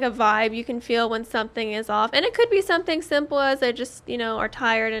like it's like a vibe you can feel when something is off. And it could be something simple as they just, are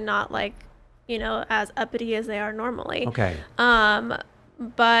tired and not like, as uppity as they are normally. Okay.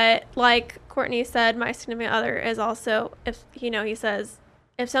 But like Courtney said, my significant other is also, he says,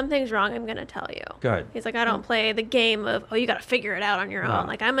 if something's wrong, I'm going to tell you. Good. He's like, I don't play the game of, you got to figure it out on your own.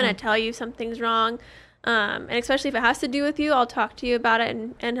 Like, I'm going to tell you something's wrong. And especially if it has to do with you, I'll talk to you about it.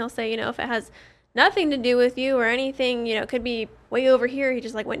 And he'll say, if it has nothing to do with you or anything, it could be way over here. He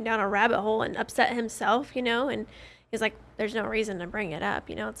just like went down a rabbit hole and upset himself, and he's like, there's no reason to bring it up.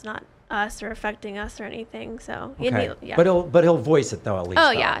 It's not us or affecting us or anything. So, But he'll voice it though, at least.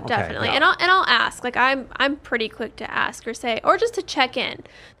 Oh yeah, definitely. And I'll ask, like I'm pretty quick to ask or say, or just to check in.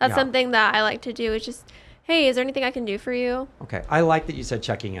 That's something that I like to do is just, hey, is there anything I can do for you? Okay. I like that you said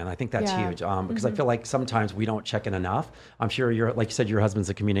checking in. I think that's huge because I feel like sometimes we don't check in enough. I'm sure like you said, your husband's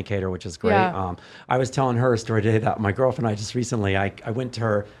a communicator, which is great. Yeah. I was telling her a story today that my girlfriend and I just recently, I went to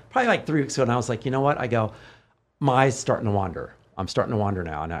her probably like 3 weeks ago and I was like, you know what? I go, my eyes starting to wander. I'm starting to wander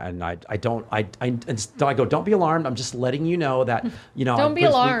now, and I go, don't be alarmed. I'm just letting you know that, don't be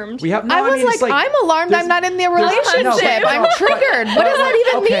alarmed. We have. No, I was like, I'm alarmed. I'm not in the relationship. I'm triggered. What does that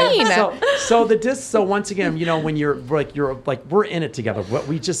even mean? So once again, when you're we're in it together. What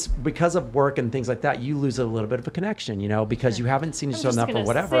we just, because of work and things like that, you lose a little bit of a connection, because you haven't seen each other enough or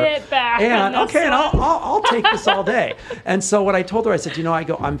whatever. Sit back and I'll take this all day. And so what I told her, I said,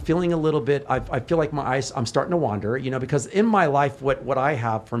 I'm feeling a little bit. I feel like my eyes. I'm starting to wander, because in my life, what I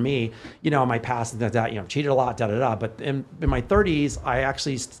have for me, in my past, that cheated a lot, but in my 30s, I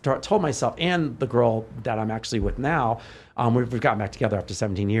actually told myself, and the girl that I'm actually with now, we've gotten back together after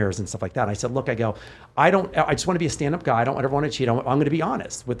 17 years and stuff like that. I said, look, I just want to be a stand-up guy. I don't ever want to cheat. I'm going to be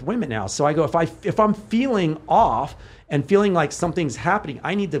honest with women now. So I go, if I'm feeling off and feeling like something's happening,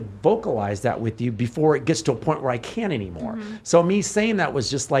 I need to vocalize that with you before it gets to a point where I can't anymore. So me saying that was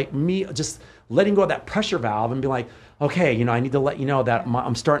just like me just letting go of that pressure valve and be like, okay, I need to let you know that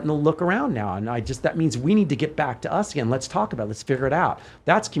I'm starting to look around now. And that means we need to get back to us again. Let's talk about it. Let's figure it out.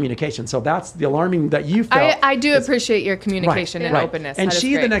 That's communication. So that's the alarming that you felt. I do appreciate your communication and openness. And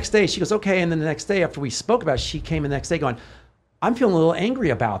she, the next day, she goes, okay. And then the next day after we spoke about it, she came the next day going, I'm feeling a little angry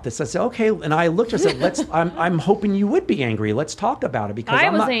about this. I said, okay. And I looked at her and said, I'm hoping you would be angry. Let's talk about it, because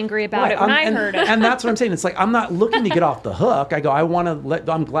I was angry about it when I heard it. And that's what I'm saying. It's like, I'm not looking to get off the hook. I go,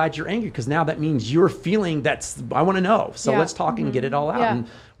 I'm glad you're angry, because now that means you're feeling I want to know. So let's talk and get it all out. Yeah. And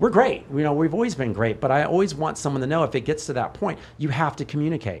we're great. We've always been great, but I always want someone to know if it gets to that point, you have to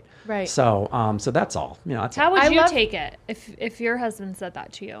communicate. Right. So, so that's all. That's How would you take it if your husband said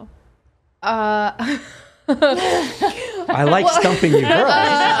that to you? I like stumping you girls.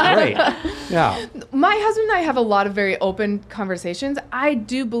 This is great. Yeah. My husband and I have a lot of very open conversations. I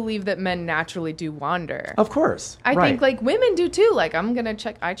do believe that men naturally do wander. Of course. I think like women do too. Like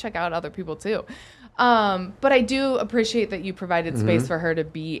I check out other people too. But I do appreciate that you provided space for her to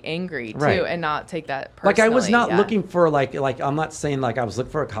be angry too, and not take that personally. Like I was not looking for like I'm not saying like I was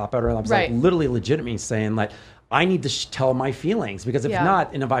looking for a cop out, or I was like literally legitimately saying like, I need to tell my feelings, because if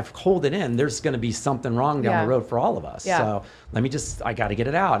not, and if I hold it in, there's going to be something wrong down the road for all of us. So I got to get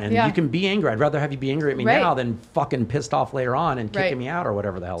it out. And you can be angry. I'd rather have you be angry at me now than fucking pissed off later on and kicking me out or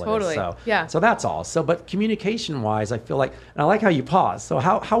whatever the hell it is. So, so that's all. So, but communication wise, I feel like, and I like how you pause. So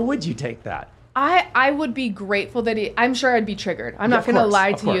how would you take that? I would be grateful that I'm sure I'd be triggered. I'm not going to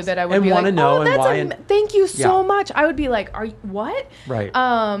lie to you that I would be like, know and why. Thank you so much. I would be like, are you, what?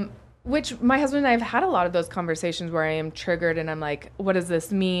 Right. Which my husband and I have had a lot of those conversations where I am triggered and I'm like, what does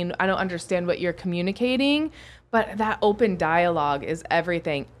this mean? I don't understand what you're communicating. But that open dialogue is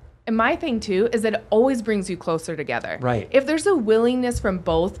everything. And my thing too is that it always brings you closer together. Right. If there's a willingness from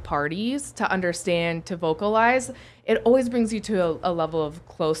both parties to understand, to vocalize, it always brings you to a level of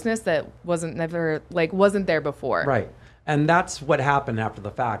closeness that wasn't there before. Right. And that's what happened after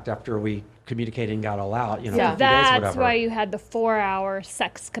the fact, after we communicated and got all out, a few days, that's why you had the 4-hour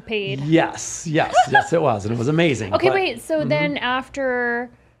sexcapade. Yes, it was. And it was amazing. Okay, wait. So then after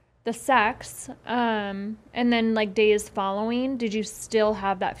the sex, and then like days following, did you still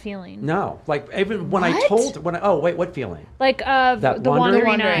have that feeling? No. Like even when what feeling? Like the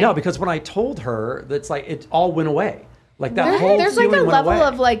wandering eye. No, because when I told her, it's like it all went away. Like that there's like a level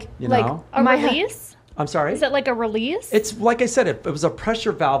of like a release? I'm sorry? Is it like a release? It's like I said, it was a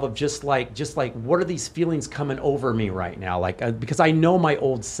pressure valve of just like what are these feelings coming over me right now? Like because I know my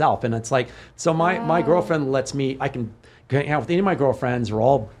old self, and it's like, so my girlfriend lets me, I can hang out with any of my girlfriends. We're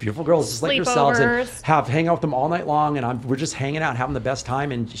all beautiful girls just like yourselves, and hang out with them all night long, and we're just hanging out, having the best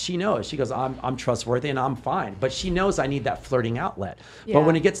time. And she knows, she goes, I'm trustworthy and I'm fine. But she knows I need that flirting outlet. Yeah. But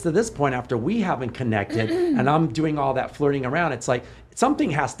when it gets to this point, after we haven't connected and I'm doing all that flirting around, it's like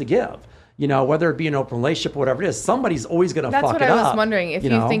something has to give. Whether it be an open relationship or whatever it is, somebody's always going to fuck it up. That's what I was wondering. If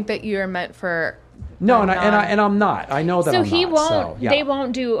you think that you're meant for... No, and I'm not. I know that I'm not. So he won't, they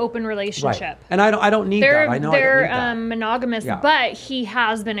won't do open relationship. Right. And I don't need that. I know they're I don't need that. monogamous, but he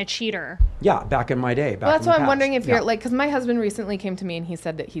has been a cheater. Yeah, back in my day. That's why I'm wondering if you're like, because my husband recently came to me and he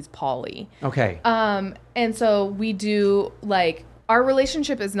said that he's poly. Okay. And so we do, like, our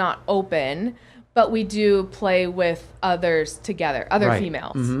relationship is not open, but we do play with others together, other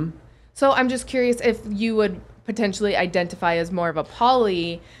females. Mm-hmm. So I'm just curious if you would potentially identify as more of a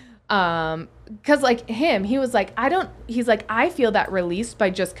poly because like he was like, he's like, I feel that released by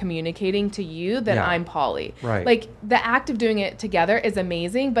just communicating to you that I'm poly. Right. Like the act of doing it together is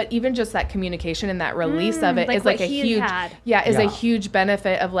amazing, but even just that communication and that release of it is like a huge, a huge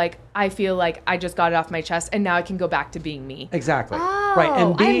benefit of like, I feel like I just got it off my chest and now I can go back to being me. Exactly. Oh, right.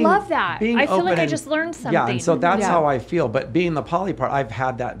 And I love that. I feel like I just learned something. Yeah, and so that's how I feel. But being the poly part, I've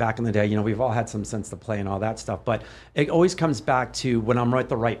had that back in the day. You know, we've all had some sense to play and all that stuff. But it always comes back to when I'm with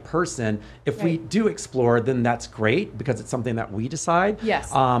the right person. If we do explore, then that's great because it's something that we decide. Yes.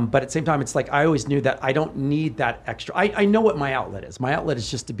 But at the same time, it's like I always knew that I don't need that extra. I know what my outlet is. My outlet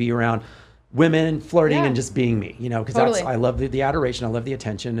is just to be around women, flirting, and just being me, you know, because I love the adoration, I love the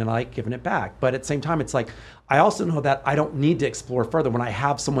attention, and I like giving it back. But at the same time, it's like, I also know that I don't need to explore further when I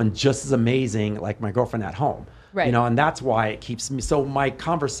have someone just as amazing like my girlfriend at home. Right. You know, and that's why it keeps me. So my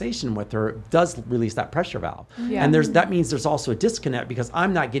conversation with her does release that pressure valve. Yeah. And that means there's also a disconnect because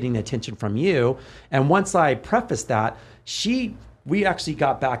I'm not getting the attention from you. And once I preface that, we actually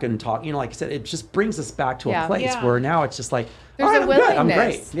got back and talked, you know, like I said, it just brings us back to a place where now it's just like, there's a willingness. I'm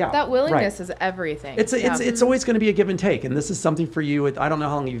great. Yeah. That willingness is everything. It's always going to be a give and take. And this is something for you. I don't know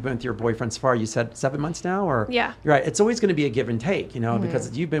how long you've been with your boyfriend so far. You said 7 months now? Or Yeah. You're right. It's always going to be a give and take, you know,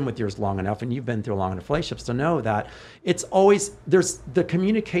 because you've been with yours long enough and you've been through a long enough relationships to know that it's always, the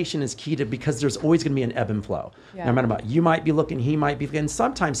communication is key to, because there's always going to be an ebb and flow. Yeah. No matter what. You might be looking, he might be, and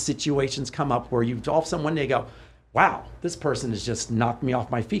sometimes situations come up where you all of a sudden one day go, wow, this person has just knocked me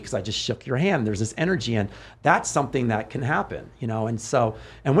off my feet because I just shook your hand. There's this energy, and that's something that can happen, you know. And so,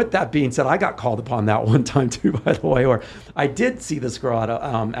 and with that being said, I got called upon that one time too, by the way, where I did see this girl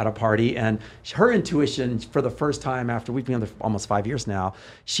at a party, and her intuition for the first time after we've been together for almost 5 years now,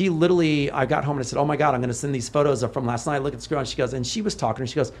 she literally, I got home and I said, oh my God, I'm going to send these photos from last night. Look at this girl, and she goes, and she was talking, and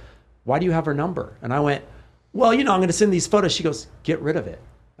she goes, why do you have her number? And I went, well, you know, I'm going to send these photos. She goes, get rid of it.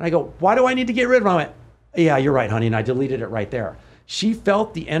 And I go, why do I need to get rid of it? I went, yeah, you're right, honey. And I deleted it right there. She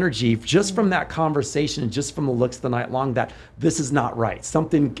felt the energy just from that conversation and just from the looks the night long that this is not right.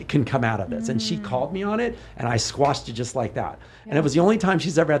 Something can come out of this. And she called me on it, and I squashed it just like that. Yeah. And it was the only time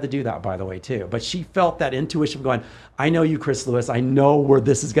she's ever had to do that, by the way, too. But she felt that intuition going, I know you, Chris Lewis. I know where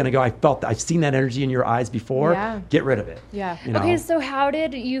this is going to go. I felt that. I've seen that energy in your eyes before. Yeah. Get rid of it. Yeah. You know? Okay, so how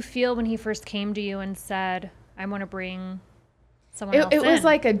did you feel when he first came to you and said, I want to bring someone else in? It was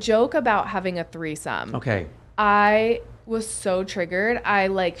like a joke about having a threesome. Okay. I was so triggered. I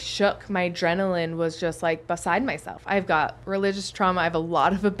like shook. My adrenaline was just like beside myself. I've got religious trauma. I have a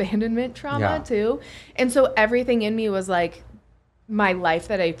lot of abandonment trauma too. And so everything in me was like, my life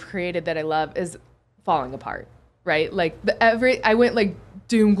that I've created that I love is falling apart, right? Like I went like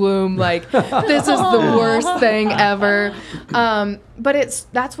doom gloom, like this is the worst thing ever. But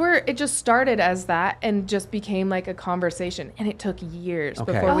that's where it just started as that and just became like a conversation. And it took years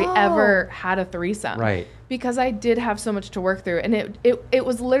before we ever had a threesome. Right. Because I did have so much to work through. And it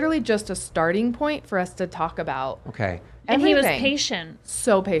was literally just a starting point for us to talk about everything. And he was patient.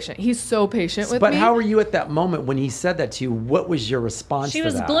 So patient. He's so patient with me. But how were you at that moment when he said that to you? What was your response to that?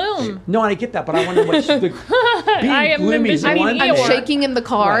 She was gloom. No, I get that, but I wonder what being gloomy is one thing. I'm shaking in the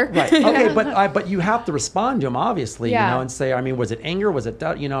car. Right. Okay, but you have to respond to him, obviously, you know, and say, I mean, was it anger? Was it,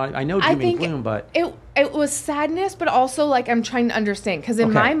 you know, I know doom and gloom, but... It was sadness, but also like I'm trying to understand. Because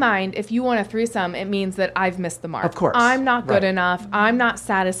in my mind, if you want a threesome, it means that I've missed the mark. Of course. I'm not good enough. I'm not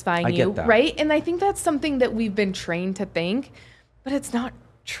satisfying you. Get that. Right? And I think that's something that we've been trained to think, but it's not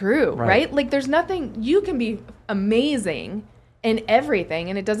true. Right? Like there's nothing, you can be amazing in everything.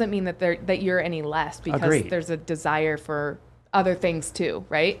 And it doesn't mean that you're any less because there's a desire for other things too.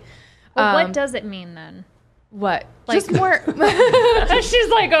 Right? Well, what does it mean then? What? Like, just more. She's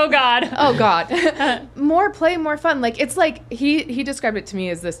like, oh God. Oh God. More play, more fun. Like, it's like, he described it to me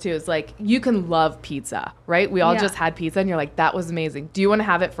as this too. It's like, you can love pizza, right? We all just had pizza and you're like, that was amazing. Do you want to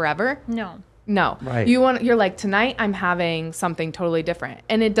have it forever? No. Right. You're like, tonight I'm having something totally different.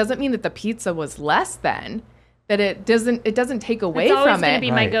 And it doesn't mean that the pizza was less than. That it doesn't take away from it. It's always going to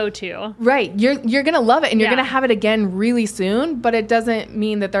be my go-to. Right. You're going to love it and you're going to have it again really soon, but it doesn't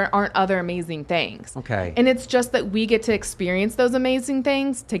mean that there aren't other amazing things. Okay. And it's just that we get to experience those amazing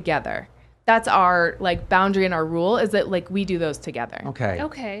things together. That's our like boundary and our rule is that like we do those together.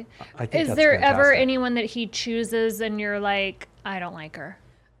 Okay. I think is there ever anyone that he chooses and you're like, I don't like her?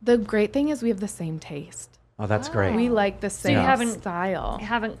 The great thing is we have the same taste. Oh, that's great. We like the same style. I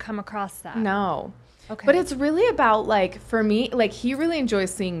haven't come across that. No. Okay. But it's really about like for me, like he really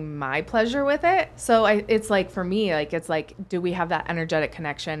enjoys seeing my pleasure with it. So it's like for me, like it's like, do we have that energetic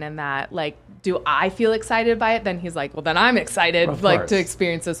connection and that like do I feel excited by it? Then he's like, well, then I'm excited to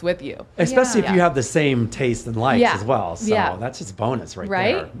experience this with you. Especially if you have the same taste and likes as well. So that's just bonus right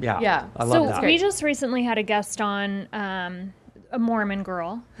there. Yeah. I love that. So we just recently had a guest on, a Mormon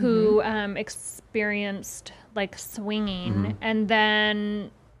girl who experienced like swinging and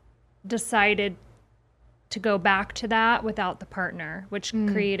then decided to go back to that without the partner, which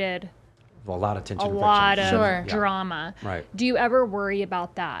created a lot of tension, a lot of drama. Right. Do you ever worry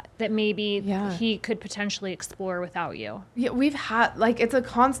about that maybe he could potentially explore without you? Yeah, we've had, like, it's a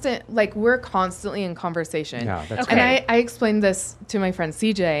constant, like, we're constantly in conversation. Yeah, that's And I explained this to my friend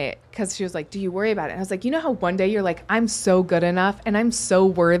CJ because she was like, do you worry about it? And I was like, you know how one day you're like, I'm so good enough and I'm so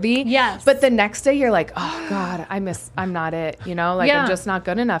worthy. Yes. But the next day you're like, oh God, I'm not it. You know, like I'm just not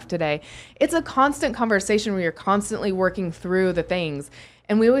good enough today. It's a constant conversation where you're constantly working through the things.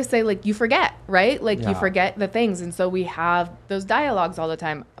 And we always say, like, you forget, right? Like, you forget the things. And so we have those dialogues all the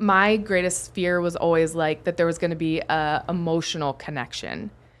time. My greatest fear was always, like, that there was going to be a emotional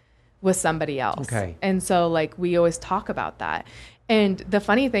connection with somebody else. Okay. And so, like, we always talk about that. And the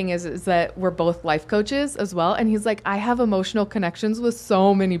funny thing is that we're both life coaches as well. And he's like, I have emotional connections with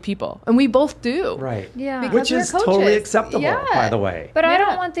so many people. And we both do. Right. Yeah. Because which we're is coaches. totally acceptable, by the way. But I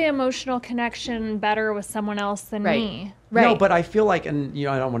don't want the emotional connection better with someone else than me. Right. No, but I feel like, and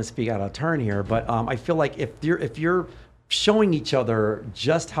I don't want to speak out of turn here, but I feel like if you're showing each other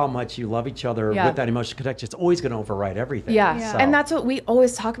just how much you love each other with that emotional connection, it's always going to override everything. Yeah. So. And that's what we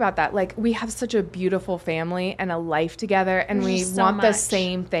always talk about, that. Like, we have such a beautiful family and a life together, and we want the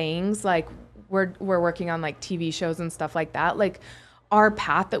same things. Like, we're working on, like, TV shows and stuff like that. Like, our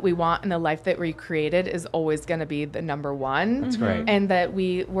path that we want and the life that we created is always going to be the number one. That's great. And that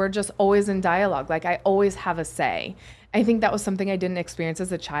we're just always in dialogue. Like, I always have a say. I think that was something I didn't experience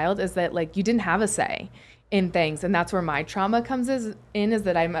as a child, is that, like, you didn't have a say in things. And that's where my trauma comes in, is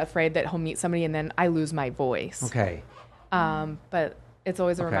that I'm afraid that he'll meet somebody and then I lose my voice. Okay. But it's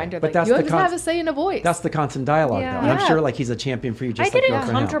always a reminder But that you have a say in a voice. That's the constant dialogue, though. And I'm sure, like, he's a champion for you, just like you're for him. I get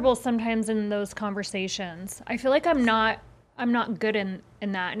uncomfortable sometimes in those conversations. I feel like I'm not good in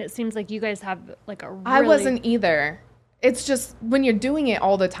that. And it seems like you guys have, like, a really... I wasn't either. It's just when you're doing it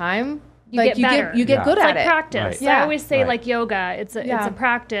all the time, you get better. You get good at it. Practice. Right. I always say, like, yoga, it's a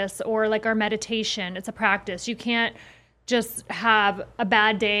practice, or like our meditation, it's a practice. You can't just have a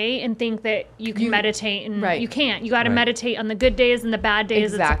bad day and think that you can meditate, and you can't. You got to meditate on the good days and the bad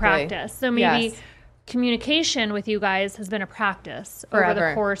days. Exactly. It's a practice. So maybe communication with you guys has been a practice over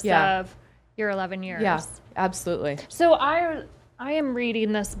the course of your 11 years. Yeah, absolutely. So I am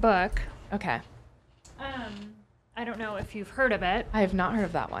reading this book. Okay. I don't know if you've heard of it. I have not heard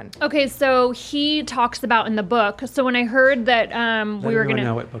of that one. Okay, so he talks about in the book. So when I heard that we were going to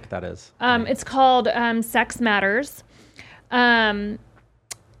know what book that is. It's called Sex Matters. And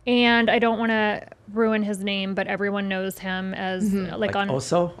I don't want to ruin his name, but everyone knows him as like on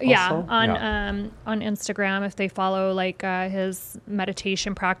Oso? on Instagram, if they follow like his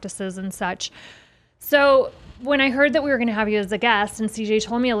meditation practices and such. So when I heard that we were going to have you as a guest, and CJ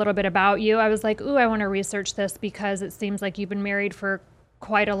told me a little bit about you, I was like, ooh, I want to research this because it seems like you've been married for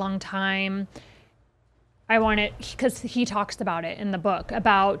quite a long time. I want it because he talks about it in the book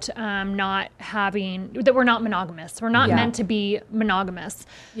about not having, that we're not monogamous. We're not meant to be monogamous.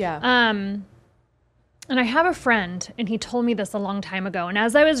 Yeah. And I have a friend, and he told me this a long time ago. And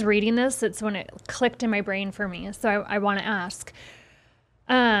as I was reading this, it's when it clicked in my brain for me. So I want to ask.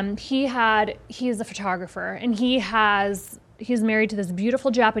 He's a photographer, and he's married to this beautiful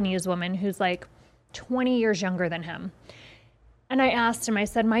Japanese woman who's like 20 years younger than him. And I asked him, I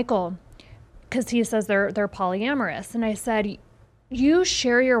said, Michael, because he says they're polyamorous. And I said, you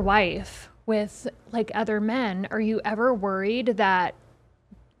share your wife with like other men. Are you ever worried that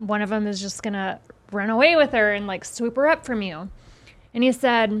one of them is just going to run away with her and like swoop her up from you? And he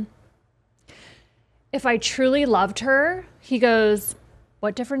said, if I truly loved her, he goes,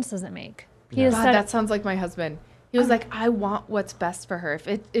 what difference does it make? God, that sounds like my husband. He was like, I want what's best for her.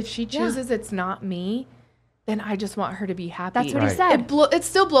 If she chooses it's not me, then I just want her to be happy. That's what he said. It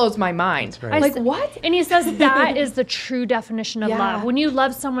still blows my mind. Like, what? And he says that is the true definition of love. When you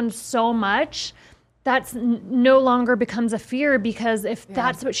love someone so much, that's no longer becomes a fear, because if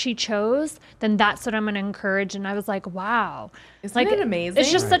that's what she chose, then that's what I'm going to encourage. And I was like, wow. Isn't it amazing?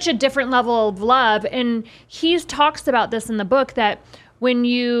 It's just such a different level of love. And he talks about this in the book, that when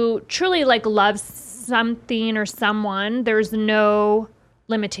you truly like love something or someone, there's no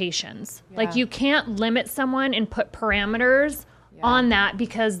limitations. Like you can't limit someone and put parameters on that,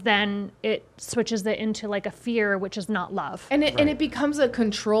 because then it switches it into like a fear, which is not love. And it becomes a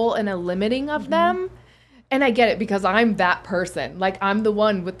control and a limiting of them. And I get it because I'm that person. Like, I'm the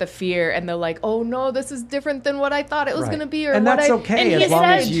one with the fear and the like, oh no, this is different than what I thought it was going to be. Or and that's okay as long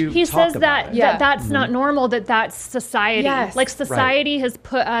as you he talk says about that, it. that's not normal, that's society. Yes. Like, society has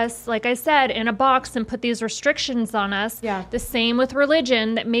put us, like I said, in a box and put these restrictions on us. Yeah. The same with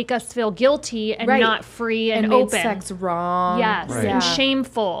religion that make us feel guilty and not free and made open. sex wrong. Yes, and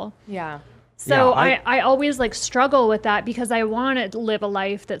shameful. Yeah. So I always like struggle with that because I want to live a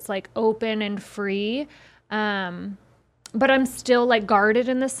life that's like open and free. But I'm still like guarded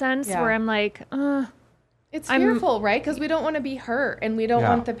in the sense where I'm like, it's fearful, right? Because we don't want to be hurt and we don't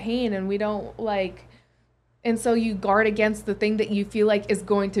want the pain and we don't like, and so you guard against the thing that you feel like is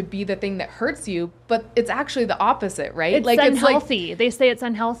going to be the thing that hurts you, but it's actually the opposite, right? It's like unhealthy. It's like, they say it's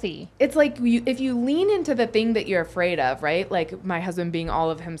unhealthy. It's like if you lean into the thing that you're afraid of, right? Like my husband being all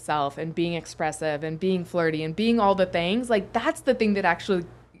of himself and being expressive and being flirty and being all the things, like that's the thing that actually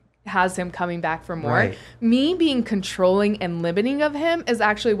has him coming back for more. Right. Me being controlling and limiting of him is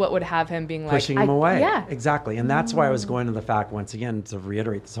actually what would have him being like pushing him away. Yeah, exactly. And that's why I was going to the fact, once again, to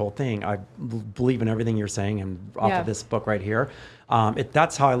reiterate this whole thing, I believe in everything you're saying and off of this book right here.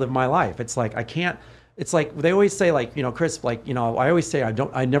 That's how I live my life. It's like I can't. It's like they always say, like, you know, Chris, like, you know, I always say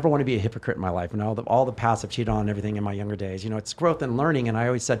I never want to be a hypocrite in my life. And all the past I've cheated on and everything in my younger days, you know, it's growth and learning. And I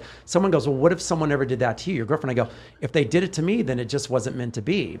always said, someone goes, well, what if someone ever did that to you, your girlfriend? I go, if they did it to me, then it just wasn't meant to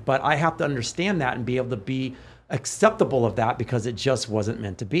be. But I have to understand that and be able to be acceptable of that because it just wasn't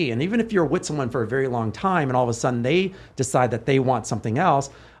meant to be. And even if you're with someone for a very long time and all of a sudden they decide that they want something else,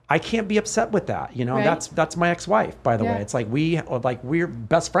 I can't be upset with that. You know, right. That's my ex-wife, by the way. It's like we're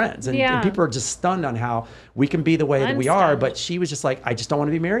best friends. And people are just stunned on how we can be the way that we are. But she was just like, I just don't want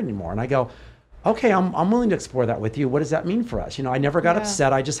to be married anymore. And I go, okay, I'm willing to explore that with you. What does that mean for us? You know, I never got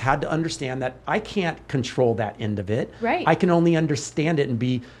upset. I just had to understand that I can't control that end of it. Right. I can only understand it and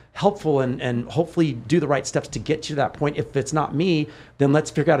be helpful and hopefully do the right steps to get you to that point. If it's not me, then let's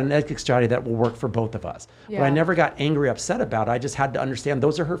figure out an exit strategy that will work for both of us. Yeah. But I never got angry, upset about it. I just had to understand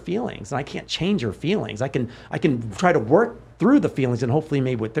those are her feelings and I can't change her feelings. I can try to work through the feelings and hopefully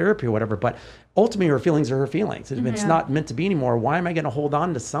maybe with therapy or whatever, but ultimately her feelings are her feelings. If it's not meant to be anymore, why am I going to hold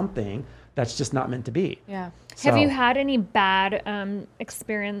on to something that's just not meant to be? Yeah. So, have you had any bad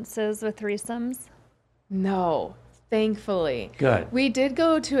experiences with threesomes? No. Thankfully. Good. We did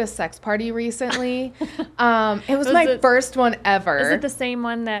go to a sex party recently. It was my first one ever. Is it the same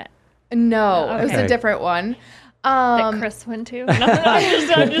one that... No, it was a different one. That Chris went to? No,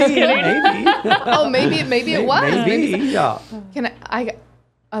 I'm just kidding. Maybe. Maybe it was. Maybe. Yeah. Can I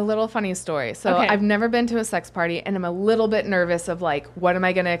a little funny story. So I've never been to a sex party and I'm a little bit nervous of like, what am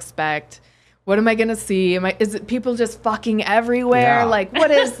I going to expect? What am I going to see? Is it people just fucking everywhere? Yeah. Like, what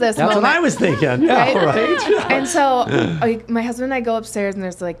is this That's moment? what I was thinking. Yeah, right. And so my husband and I go upstairs and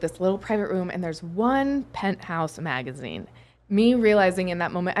there's like this little private room and there's one Penthouse magazine. Me realizing in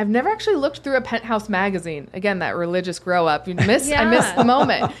that moment, I've never actually looked through a Penthouse magazine. Again, that religious grow up. I missed the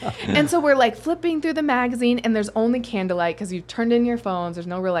moment. And so we're like flipping through the magazine and there's only candlelight because you've turned in your phones. There's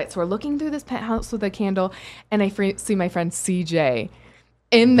no real light. So we're looking through this Penthouse with a candle and I see my friend CJ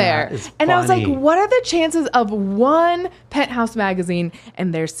in there. And I was like, what are the chances of one Penthouse magazine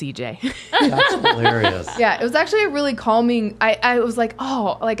and there's CJ? That's hilarious. Yeah, it was actually a really calming, I was like,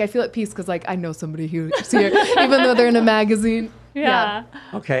 oh, like I feel at peace because like I know somebody who's here, even though they're in a magazine. Yeah.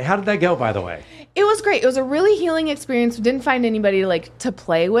 Okay, how did that go, by the way? It was great. It was a really healing experience. We didn't find anybody like to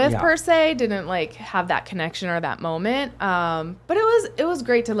play with per se. Didn't like have that connection or that moment. But it was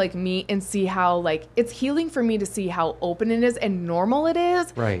great to like meet and see how like it's healing for me to see how open it is and normal it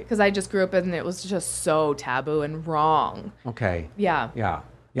is. Right. Because I just grew up and it was just so taboo and wrong. Okay. Yeah.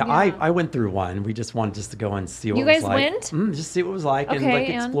 Yeah, I went through one. We just wanted to go and see what it was like. You guys went? Just see what it was like and like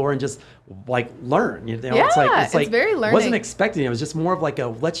explore and just like learn. You know, it's like very learning. Wasn't expecting it. It was just more of like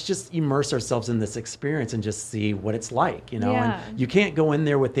let's just immerse ourselves in this experience and just see what it's like. You know, and you can't go in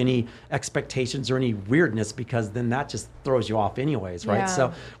there with any expectations or any weirdness because then that just throws you off anyways, right? Yeah.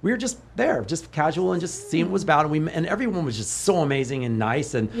 So we were just there, just casual and just seeing what it was about. And everyone was just so amazing and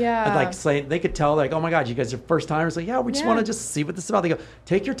nice and like saying they could tell like, oh my God, you guys are first timers. Like, we just want to just see what this is about. They go,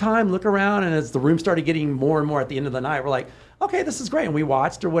 take your time, look around, and as the room started getting more and more at the end of the night, we're like, okay, this is great, and we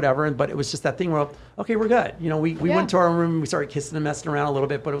watched or whatever, but it was just that thing where, okay, we're good. You know, we went to our room, we started kissing and messing around a little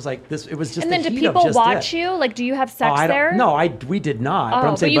bit, but it was like this. It was just. And then do people watch you? Like, do you have sex there? No, we did not. But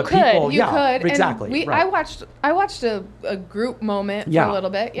I'm saying, but you could. People, you could. Exactly. And I watched a group moment for a little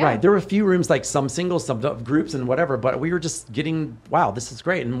bit. Yeah. Right. There were a few rooms, like some singles, some groups, and whatever. But we were just getting, wow, this is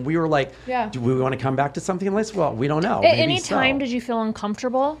great, and we were like, do we want to come back to something like this? Well, we don't know. At any time, did you feel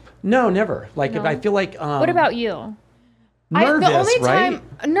uncomfortable? No, never. Like if I feel like. What about you? Nervous, the only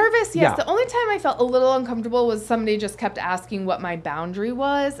right? Nervous, yes. Yeah. The only time I felt a little uncomfortable was somebody just kept asking what my boundary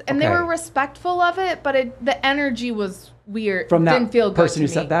was. And they were respectful of it, but the energy was weird. From that didn't feel good person to who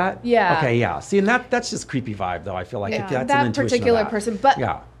me. said that? Yeah. Okay, yeah. See, and that's just creepy vibe, though. I feel like if that's an that intuition particular of that. person.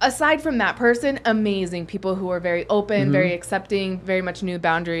 But aside from that person, amazing people who are very open, very accepting, very much knew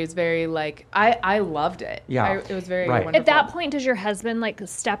boundaries, very like, I loved it. Yeah. It was very wonderful. At that point, does your husband like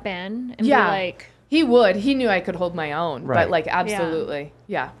step in and be like... He would. He knew I could hold my own. Right. But like, absolutely.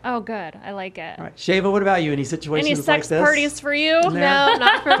 Yeah. Oh, good. I like it. All right. Shaavvaa, what about you? Any situations Any like sex this? parties for you? No,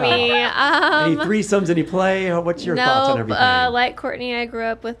 not for me. Any threesomes, any play? What's your thoughts on everything? Like Courtney, I grew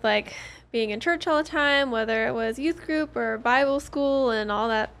up with like being in church all the time, whether it was youth group or Bible school and all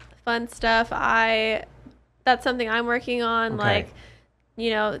that fun stuff. That's something I'm working on. Okay. Like, you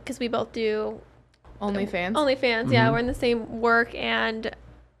know, because we both do OnlyFans. Yeah, we're in the same work, and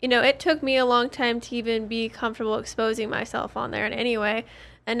you know, it took me a long time to even be comfortable exposing myself on there in any way.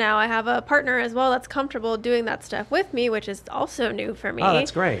 And now I have a partner as well that's comfortable doing that stuff with me, which is also new for me. Oh, that's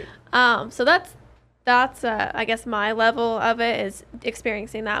great. So that's I guess my level of it is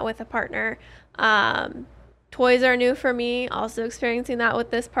experiencing that with a partner. Toys are new for me, also experiencing that with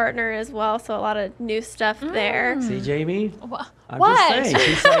this partner as well. So a lot of new stuff there. See, Jamie? I'm What? just saying.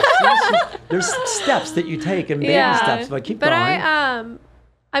 She's like, there's steps that you take and baby steps, but keep going.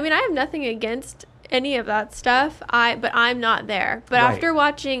 I mean, I have nothing against any of that stuff. But I'm not there. But after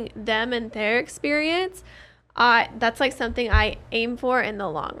watching them and their experience, that's like something I aim for in the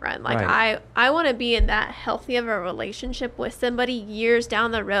long run. Like I want to be in that healthy of a relationship with somebody years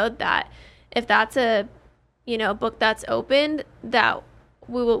down the road, that if that's a, you know, book that's opened, that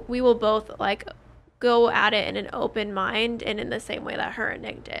we will both like go at it in an open mind and in the same way that her and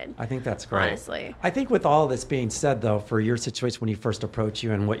Nick did. I think that's great. Honestly. I think with all this being said, though, for your situation when you first approach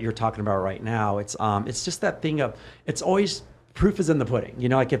you and what you're talking about right now, it's just that thing of, it's always proof is in the pudding. You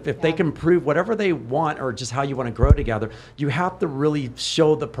know, like if they can prove whatever they want or just how you want to grow together, you have to really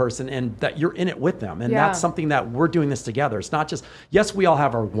show the person and that you're in it with them. And that's something that we're doing this together. It's not just, yes, we all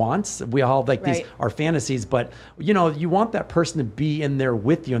have our wants. We all have like these, our fantasies, but you know, you want that person to be in there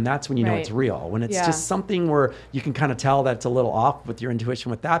with you. And that's when you know it's real. When it's just something where you can kind of tell that it's a little off with your intuition.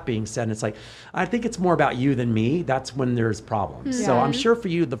 With that being said, and it's like, I think it's more about you than me. That's when there's problems. So I'm sure for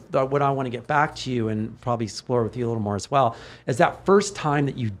you, what I want to get back to you and probably explore with you a little more as well, is that first time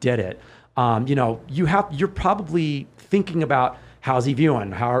that you did it, you know, you're probably thinking about how's he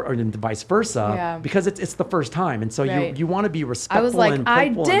viewing, and vice versa, because it's the first time, and so you want to be respectful. I was like, and I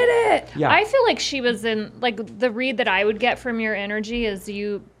did it. Yeah, I feel like she was in, like, the read that I would get from your energy is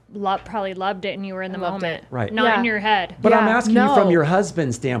you probably loved it and you were in the moment, right? Not in your head. But I'm asking you from your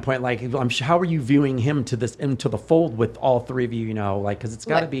husband's standpoint, like, how are you viewing him into the fold with all three of you? You know, like, because it's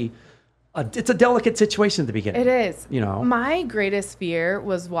got to be. It's a delicate situation at the beginning. It is. You know, my greatest fear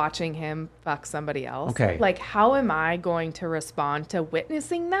was watching him fuck somebody else. Okay. Like, how am I going to respond to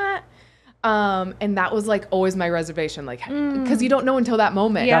witnessing that? And that was like always my reservation, like, because you don't know until that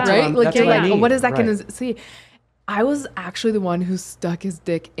moment, right? Like, you're like, what is that going to see? I was actually the one who stuck his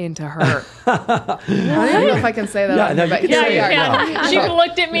dick into her. I don't know if I can say that. Yeah, no, you can say it. No. She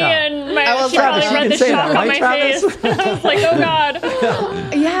looked at me and she Travis, probably read the shock on my face. I was like, oh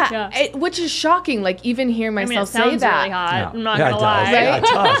God. Which is shocking. Like, even hearing myself say that. Really hot. Yeah. I'm not gonna lie. Right? Yeah, it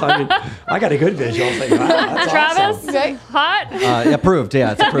does. I mean, I got a good visual. Like, wow, that's Travis, awesome. hot? Approved.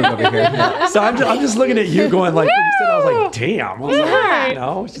 Yeah, it's approved over here. Yeah. So I'm just looking at you going like, when you said, I was like, damn. I was like, you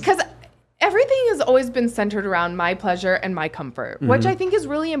know, because everything has always been centered around my pleasure and my comfort, which I think is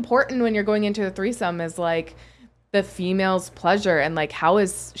really important when you're going into a threesome, is like the female's pleasure and like, how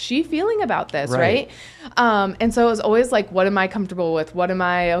is she feeling about this, right? And so it was always like, what am I comfortable with? What am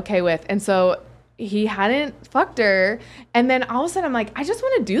I okay with? And so he hadn't fucked her, and then all of a sudden I'm like, I just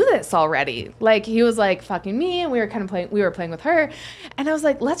want to do this already. Like, he was like fucking me, and we were playing with her, and I was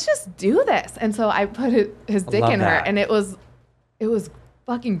like, let's just do this. And so I put his dick in her, and it was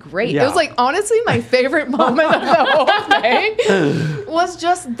fucking great. Yeah. It was like, honestly, my favorite moment of the whole thing was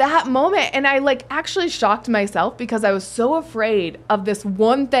just that moment. And I like actually shocked myself because I was so afraid of this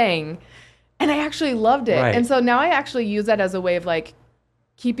one thing, and I actually loved it. And so now I actually use that as a way of like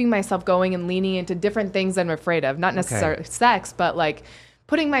keeping myself going and leaning into different things I'm afraid of, not necessarily sex, but like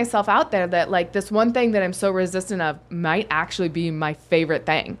putting myself out there that like this one thing that I'm so resistant of might actually be my favorite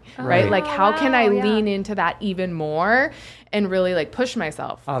thing, right? Like, how can I lean into that even more and really like push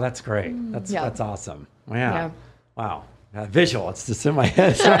myself? Oh, that's great. That's awesome. Wow. Yeah. Wow. Visual. It's just in my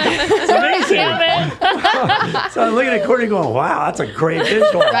head. It's amazing. So I'm looking at Courtney going, wow, that's a great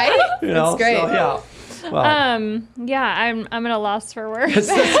visual. Right? You know? It's great. So, yeah. I'm at a loss for words.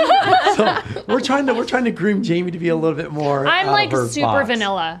 So we're trying to groom Jamie to be a little bit more. I'm out like of her super box. Yeah.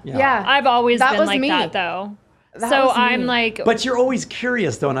 vanilla. I've always That been was like me. that though. That So was me. I'm like, But you're always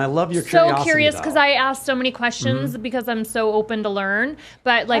curious though, and I love your curiosity. so curious though. because I ask so many questions because I'm so open to learn.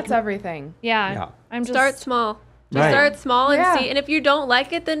 But like, That's everything. Yeah. I'm just Start small. Just Right. start small and Yeah. see. And if you don't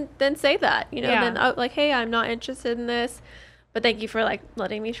like it, then say that. Yeah. Then like, hey, I'm not interested in this, but thank you for like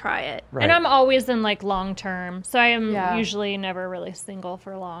letting me try it. Right. And I'm always in like long term, so I am Yeah. usually never really single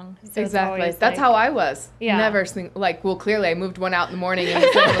for long. So it's Exactly. always, That's like- how I was. Yeah. Never well, clearly I moved one out in the morning and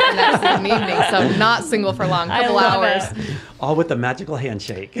was single the next in the evening. So not single for long, couple love hours. it. All with the magical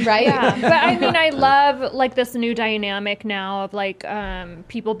handshake. Right? Yeah, but I mean, I love like this new dynamic now of like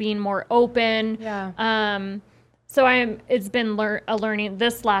people being more open. Yeah. So it's been a learning.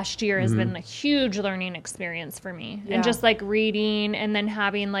 This last year has been a huge learning experience for me, Yeah. and just like reading and then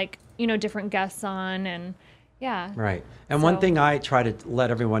having like different guests on and Right. And one So- thing I try to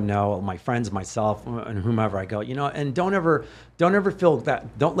let everyone know, my friends, myself, and whomever I go, and don't ever feel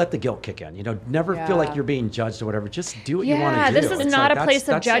that, don't let the guilt kick in, never feel like Yeah. you're being judged or whatever. Just do what you want to yeah. do. This is It's not like, a place of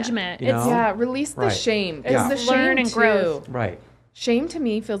that's judgment. you It's know? Yeah, release the Right. shame. Yeah. It's the Learn shame and growth. too. Right. Shame to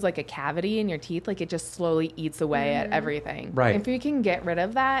me feels like a cavity in your teeth, like it just slowly eats away at everything. Right. If you can get rid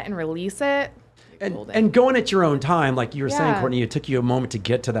of that and release it, golden. And going at your own time, like you were saying, Yeah. Courtney, it took you a moment to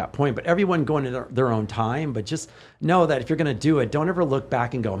get to that point, but everyone going at their own time. But just know that if you're going to do it, don't ever look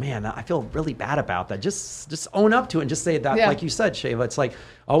back and go, man, I feel really bad about that. Just own up to it and just say that, Yeah. like you said, Shaavvaa, it's like,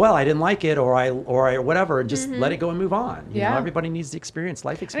 oh, well, I didn't like it or I whatever, and just let it go and move on. You know, Yeah. everybody needs the experience,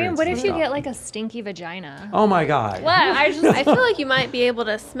 life I experience. mean, what and if you stuff. get like a stinky vagina? Oh my God. What? I feel like you might be able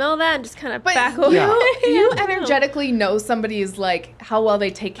to smell that and just kind of But back away. Yeah. you energetically know somebody's like how well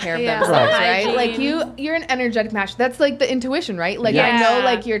they take care of Yeah. themselves, Right. right? Like Hygiene. you're an energetic match. That's like the intuition, right? Like I Yeah. know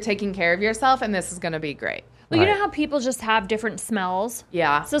like you're taking care of yourself and this is gonna be great. Well, you know Right. how people just have different smells?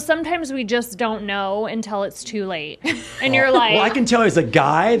 Yeah. So sometimes we just don't know until it's too late. And you're like, Well, I can tell as a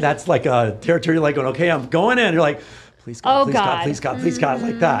guy, that's like a territory, like going, okay, I'm going in. You're like, please God, Oh, please God, God. please God, please God,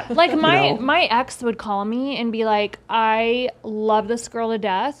 like that. like my You know? my ex would call me and be like, I love this girl to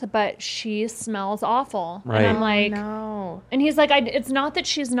death, but she smells awful. Right. And I'm like, No. and he's like, it's not that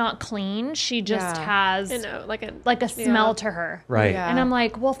she's not clean. She just Yeah. has like a smell to her. Right. Yeah. And I'm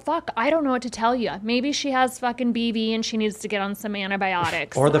like, well, fuck, I don't know what to tell you. Maybe she has fucking BV and she needs to get on some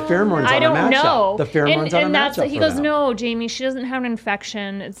antibiotics. Or the pheromones I on a don't matchup. know. The pheromones and on a that's matchup he for goes, them. no, Jamie, she doesn't have an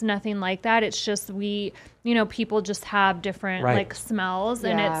infection. It's nothing like that. It's just people just have different Right. like smells,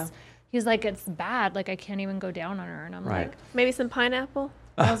 and Yeah. he's like, it's bad. Like I can't even go down on her, and I'm Right. like, Maybe some pineapple.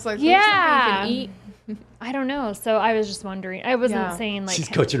 I was like, Yeah. yeah. You can eat. I don't know. So I was just wondering. I wasn't Yeah. saying like. She's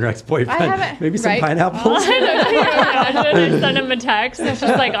coaching her ex-boyfriend. I haven't- Maybe some right? pineapples. I send him a text. It's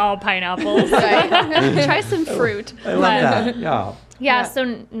just like all pineapples. Right. Try some fruit. I love that. Yeah. Yeah,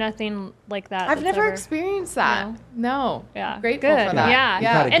 so nothing like that. I've that's never ever- experienced that. No. Yeah, Grateful good. for that. Yeah, You've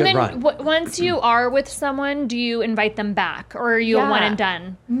had a And good then run. once you are with someone, do you invite them back, or are you a Yeah. one and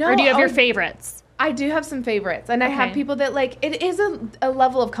done? No, or do you have your oh, favorites? I do have some favorites, and I have Okay. people that like it is a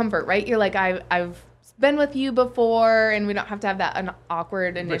level of comfort, right? You're like I've been with you before, and we don't have to have that an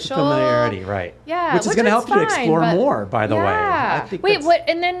awkward initial Familiarity, right. Yeah, Which is which going to is help you to fine, explore but- more, by the way. Yeah. I think Wait, that's- what?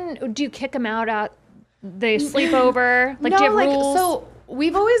 And then do you kick them out at the sleepover? Like, do you have rules? so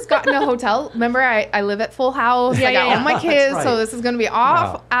we've always gotten a hotel. Remember, I live at Full House. I got all my kids, That's so right. this is going to be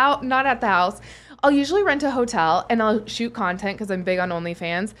off, Wow. out, not at the house. I'll usually rent a hotel and I'll shoot content because I'm big on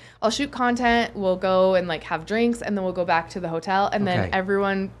OnlyFans. I'll shoot content. We'll go and like have drinks, and then we'll go back to the hotel, and then Okay.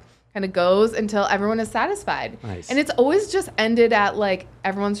 everyone kind of goes until everyone is satisfied. Nice. And it's always just ended at like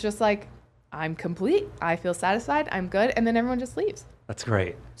everyone's just like, I'm complete. I feel satisfied. I'm good, and then everyone just leaves. That's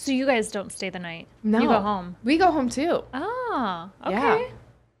great. So you guys don't stay the night? No, You go home. We go home too. Ah, okay.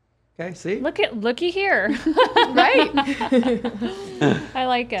 Yeah. Okay, see? Looky here. Right. I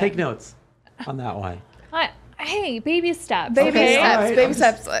like it. Take notes on that one. Hey, baby steps. Baby Okay, steps, all right, baby I'm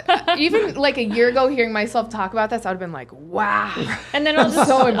steps. Even like a year ago, hearing myself talk about this, I would have been like, "Wow!" And then I'll just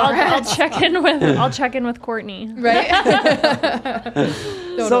So I'll impressed. check in with Courtney. Right?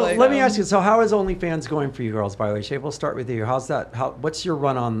 So Totally. let me ask you, so how is OnlyFans going for you girls, by the way? Shaavvaa, we'll start with you. What's your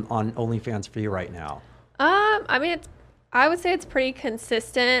run on OnlyFans for you right now? I mean, I would say it's pretty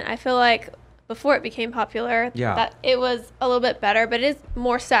consistent. I feel like before it became popular, Yeah. that it was a little bit better, but it is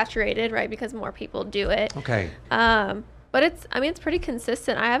more saturated, right? Because more people do it. Okay. But it's pretty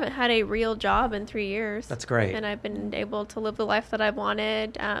consistent. I haven't had a real job in 3 years. That's great. And I've been able to live the life that I've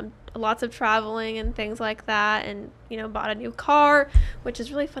wanted. Lots of traveling and things like that, and bought a new car, which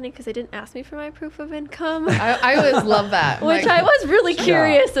is really funny because they didn't ask me for my proof of income. I always love that. Which I was really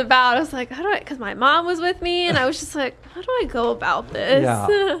curious about. I was like, how do I, because my mom was with me, and I was just like, how do I go about this?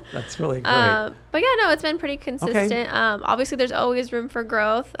 Yeah, that's really great. But yeah, no, it's been pretty consistent. Okay. Obviously, there's always room for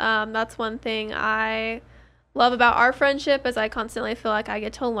growth. That's one thing I love about our friendship, is I constantly feel like I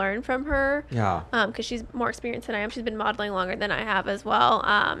get to learn from her. Yeah. Because she's more experienced than I am. She's been modeling longer than I have as well.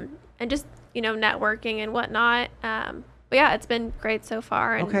 And just, networking and whatnot. But yeah, it's been great so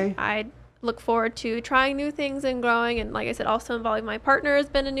far. And I look forward to trying new things and growing. And like I said, also involving my partner has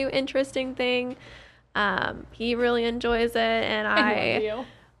been a new interesting thing. He really enjoys it. And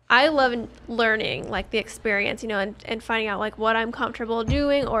I love learning, like, the experience, and finding out, like, what I'm comfortable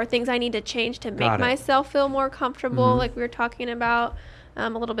doing or things I need to change to make myself feel more comfortable, like we were talking about a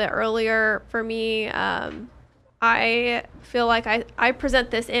little bit earlier. For me, I feel like I present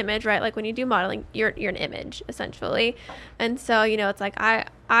this image, right? Like, when you do modeling, you're an image, essentially. And so, it's like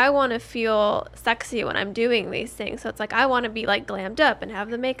I want to feel sexy when I'm doing these things. So it's like I want to be, like, glammed up and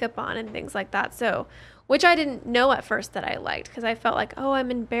have the makeup on and things like that. So, which I didn't know at first that I liked, because I felt like, oh,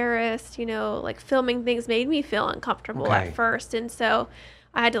 I'm embarrassed, like filming things made me feel uncomfortable at first. And so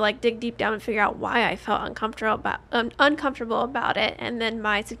I had to, like, dig deep down and figure out why I felt uncomfortable about it. And then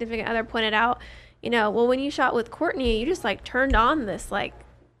my significant other pointed out, well, when you shot with Courtney, you just, like, turned on this, like,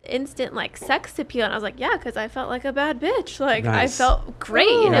 instant, like, sex appeal. And I was like, yeah, because I felt like a bad bitch. Like, I felt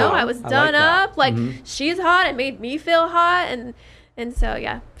great, I was done up. Like, she's hot. It made me feel hot. And so,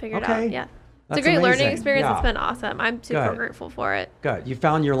 yeah, figured out. Yeah. It's a great learning experience. Yeah. It's been awesome. I'm super grateful for it. Good. You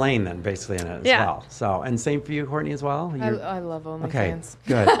found your lane then, basically, in it as well. So, and same for you, Courtney, as well? I love OnlyFans.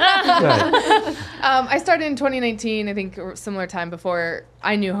 Good. Good. I started in 2019, I think, similar time before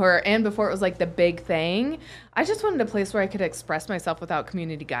I knew her and before it was, like, the big thing. I just wanted a place where I could express myself without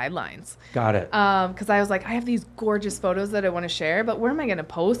community guidelines. Got it. Because I was like, I have these gorgeous photos that I want to share, but where am I going to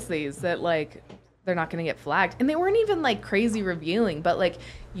post these that, like, they're not going to get flagged? And they weren't even, like, crazy revealing, but, like,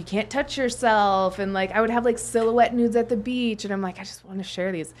 you can't touch yourself. And, like, I would have, like, silhouette nudes at the beach. And I'm like, I just want to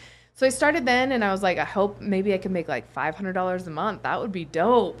share these. So I started then, and I was like, I hope maybe I can make, like, $500 a month. That would be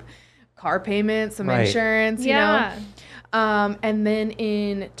dope. Car payments, some insurance, you know. And then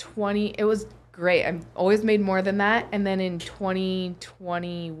it was great. I've always made more than that. And then in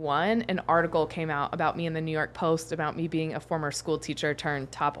 2021, an article came out about me in the New York Post about me being a former school teacher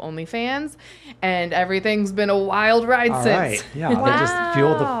turned top OnlyFans, and everything's been a wild ride since. Right. Yeah. Wow. They just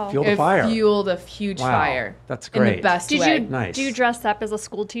fueled the fire. It fueled a huge fire. That's great. In the best way. Nice. Do you dress up as a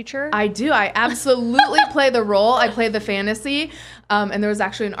school teacher? I do. I absolutely play the role. I play the fantasy. And there was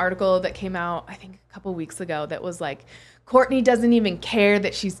actually an article that came out, I think, a couple weeks ago that was like, Courtney doesn't even care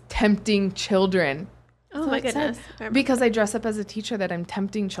that she's tempting children. Oh, my goodness. Because I dress up as a teacher that I'm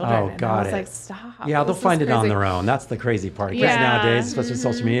tempting children. Oh, and I was like, stop. Yeah, they'll find it on their own. That's the crazy part. Because nowadays, especially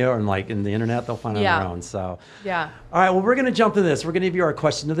social media and, like, in the internet, they'll find it on their own. So, yeah. All right, well, we're going to jump into this. We're going to give you our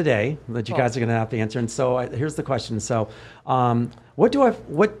question of the day that you guys are going to have to answer. And so here's the question. So my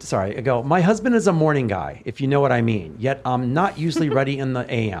husband is a morning guy, if you know what I mean, yet I'm not usually ready in the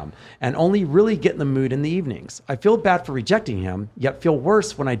AM and only really get in the mood in the evenings. I feel bad for rejecting him, yet feel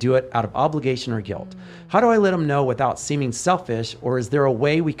worse when I do it out of obligation or guilt. How do I let him know without seeming selfish, or is there a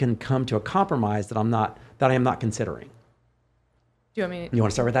way we can come to a compromise that I am not considering? Do you want me to? You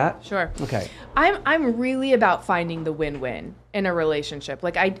want to start with that? Sure. Okay. I'm really about finding the win-win in a relationship.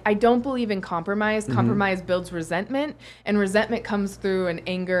 Like, I don't believe in compromise. Compromise builds resentment, and resentment comes through in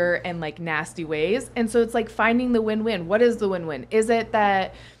anger and, like, nasty ways. And so it's like finding the win-win. What is the win-win? Is it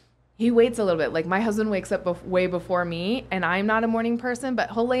that he waits a little bit? Like, my husband wakes up way before me, and I'm not a morning person,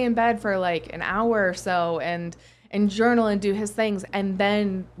 but he'll lay in bed for, like, an hour or so and journal and do his things, and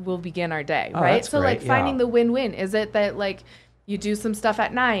then we'll begin our day, right? So, great. like, finding the win-win. Is it that, like, you do some stuff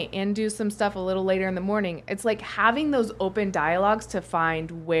at night and do some stuff a little later in the morning? It's like having those open dialogues to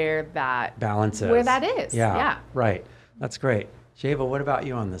find where that balance is. Where that is. Yeah. Right. That's great. Shaavvaa, what about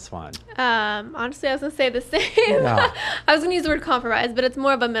you on this one? Honestly, I was going to say the same. Yeah. I was going to use the word compromise, but it's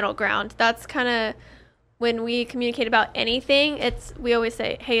more of a middle ground. That's kind of when we communicate about anything, we always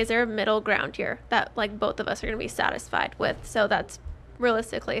say, hey, is there a middle ground here that, like, both of us are going to be satisfied with? So that's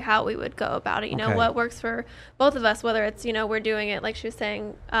realistically how we would go about it. You know, what works for both of us, whether it's, we're doing it, like she was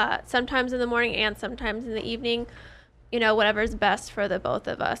saying, sometimes in the morning and sometimes in the evening, whatever's best for the both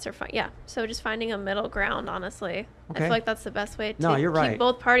of us so just finding a middle ground, honestly. I feel like that's the best way to keep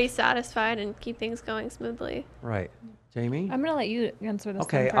both parties satisfied and keep things going smoothly. Right. Jamie? I'm going to let you answer this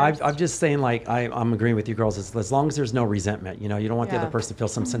Okay, one first. I'm just saying, like, I'm agreeing with you girls. As long as there's no resentment, you know, you don't want the other person to feel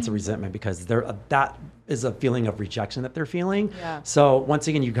some sense of resentment because that is a feeling of rejection that they're feeling. Yeah. So once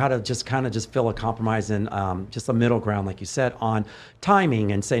again, you got to just kind of just feel a compromise and just a middle ground, like you said, on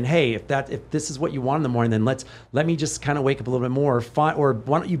timing and saying, hey, if this is what you want in the morning, then let me just kind of wake up a little bit more, or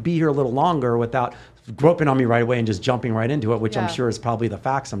why don't you be here a little longer without groping on me right away and just jumping right into it, which I'm sure is probably the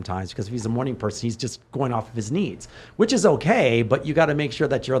fact sometimes, because if he's a morning person, he's just going off of his needs, which is okay, but you got to make sure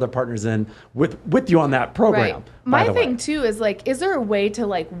that your other partner's in with you on that program. Right. My thing too is like, is there a way to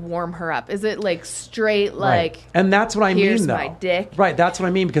like warm her up? Is it like straight like, and that's what I mean, here's though. my dick? Right, that's what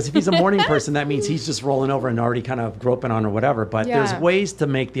I mean, because if he's a morning person, that means he's just rolling over and already kind of groping on or whatever. But there's ways to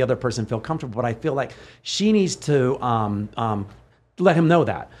make the other person feel comfortable. But I feel like she needs to let him know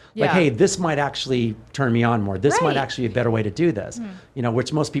that. Like, hey, this might actually turn me on more. This might actually be a better way to do this. You know,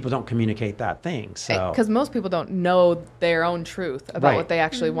 which most people don't communicate that thing. So because most people don't know their own truth about what they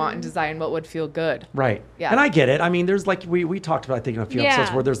actually want and desire and what would feel good. Right. Yeah. And I get it. I mean, there's like we talked about, I think, in a few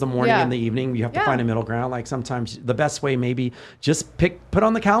episodes where there's the morning and the evening. You have to find a middle ground. Like sometimes the best way maybe just put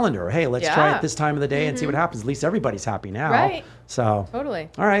on the calendar. Hey, let's try it this time of the day and see what happens. At least everybody's happy now. Right. So Totally.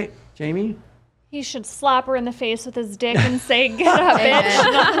 All right, Jamie. He should slap her in the face with his dick and say, get up,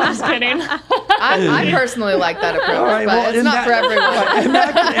 bitch. No, I'm just kidding. I personally like that approach, Right, but it's not for everyone. And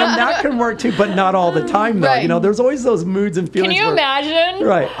that can work too, but not all the time, though. Right. You know, there's always those moods and feelings. Can you imagine?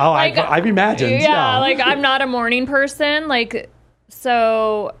 Right. Oh, Like, I've imagined. Yeah, like I'm not a morning person. Like,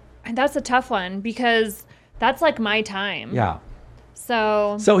 so that's a tough one because that's like my time. Yeah.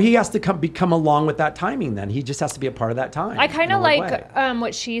 So he has to come along with that timing then. He just has to be a part of that time. I kind of like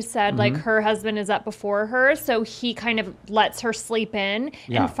what she said, like her husband is up before her, so he kind of lets her sleep in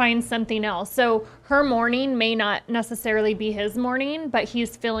and finds something else. So her morning may not necessarily be his morning, but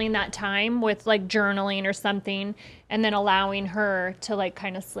he's filling that time with like journaling or something and then allowing her to like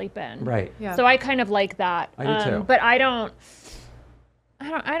kind of sleep in. Right. Yeah. So I kind of like that. I do too. But I don't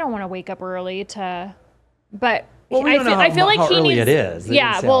want to wake up early but Well, we don't know I feel like how he early needs, it is. They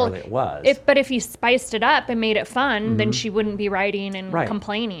didn't say how early it was. If he spiced it up and made it fun, then she wouldn't be writing and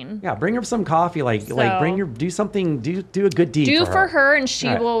complaining. Yeah, bring her some coffee. Do something. Do a good deed for her, and she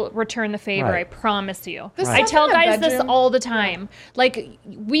will return the favor. Right. I promise you. This I tell guys this bedroom. all the time. Like,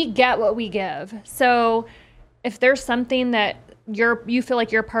 we get what we give. So if there's something that you feel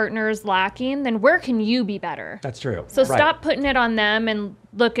like your partner is lacking, then where can you be better? That's true. So stop putting it on them and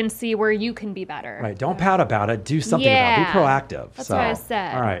look and see where you can be better. Right. Don't pout about it. Do something about it. Be proactive. That's what I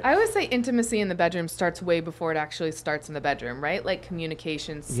said. All right. I always say intimacy in the bedroom starts way before it actually starts in the bedroom, right? Like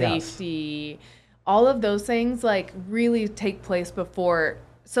communication, safety, all of those things like really take place before.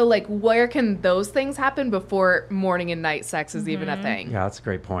 So like where can those things happen before morning and night sex is even a thing? Yeah, that's a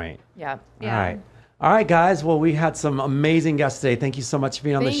great point. Yeah. All right, guys. Well, we had some amazing guests today. Thank you so much for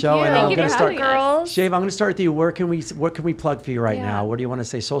being on the show. you. And Thank you I'm for going to having start, us. Shaavvaa, I'm going to start with you. What can we plug for you right now? What do you want to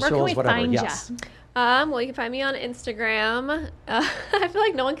say? Socials, we whatever. find ya? Yes. Well, you can find me on Instagram. I feel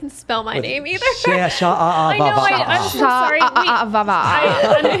like no one can spell my name either. I know. I'm so sorry.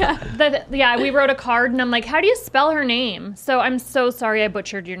 We wrote a card, and I'm like, how do you spell her name? So I'm so sorry I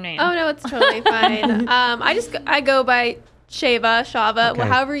butchered your name. Oh no, it's totally fine. I go by Shaavvaa, Okay.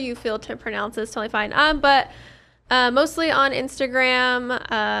 however you feel to pronounce it is totally fine. But mostly on Instagram.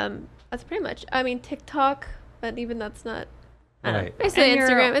 That's pretty much. I mean TikTok, but even that's not. Right. Basically And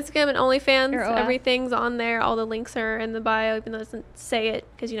Instagram and OnlyFans. your OF. Everything's on there. All the links are in the bio, even though it doesn't say it,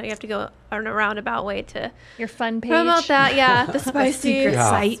 because you have to go on a roundabout way to Your fun page. promote that. Yeah, the spicy secret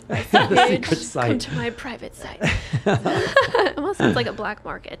site. The secret Come site. to my private site. Almost sounds like a black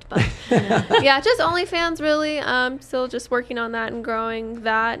market, but yeah, just OnlyFans really. Still just working on that and growing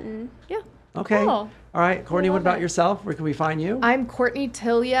that, and yeah. Okay. Cool. All right, Courtney. What about yourself? Where can we find you? I'm Courtney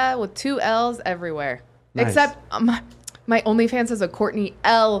Tillia with 2 L's everywhere. Nice. Except my OnlyFans is a Courtney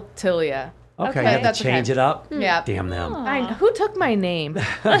L. Tillia. Okay, Okay, you have that's to change okay. it up. Yeah. Damn them. Who took my name?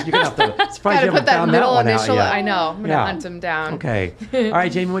 You're gonna have to. Surprised Gotta you haven't put that found middle that one initial. out yet. I know. I'm gonna Yeah. hunt him down. Okay. All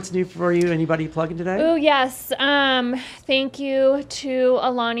right, Jamie. What's new for you? Anybody plugging today? Oh, yes. Thank you to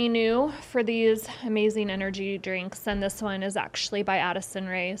Alani Nu for these amazing energy drinks. And this one is actually by Addison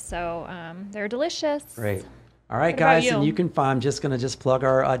Rae. So they're delicious. Great. All right, What about guys, you? and you can find, I'm just going to plug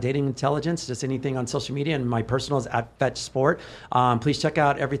our dating intelligence, just anything on social media, and my personal is at Fetch Sport. Please check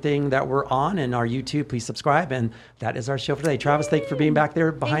out everything that we're on and our YouTube. Please subscribe, and that is our show for today. Travis, thank you for being back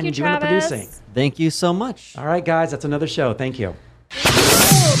there behind you, and doing the Travis. producing. Thank you so much. All right, guys, that's another show. Thank you.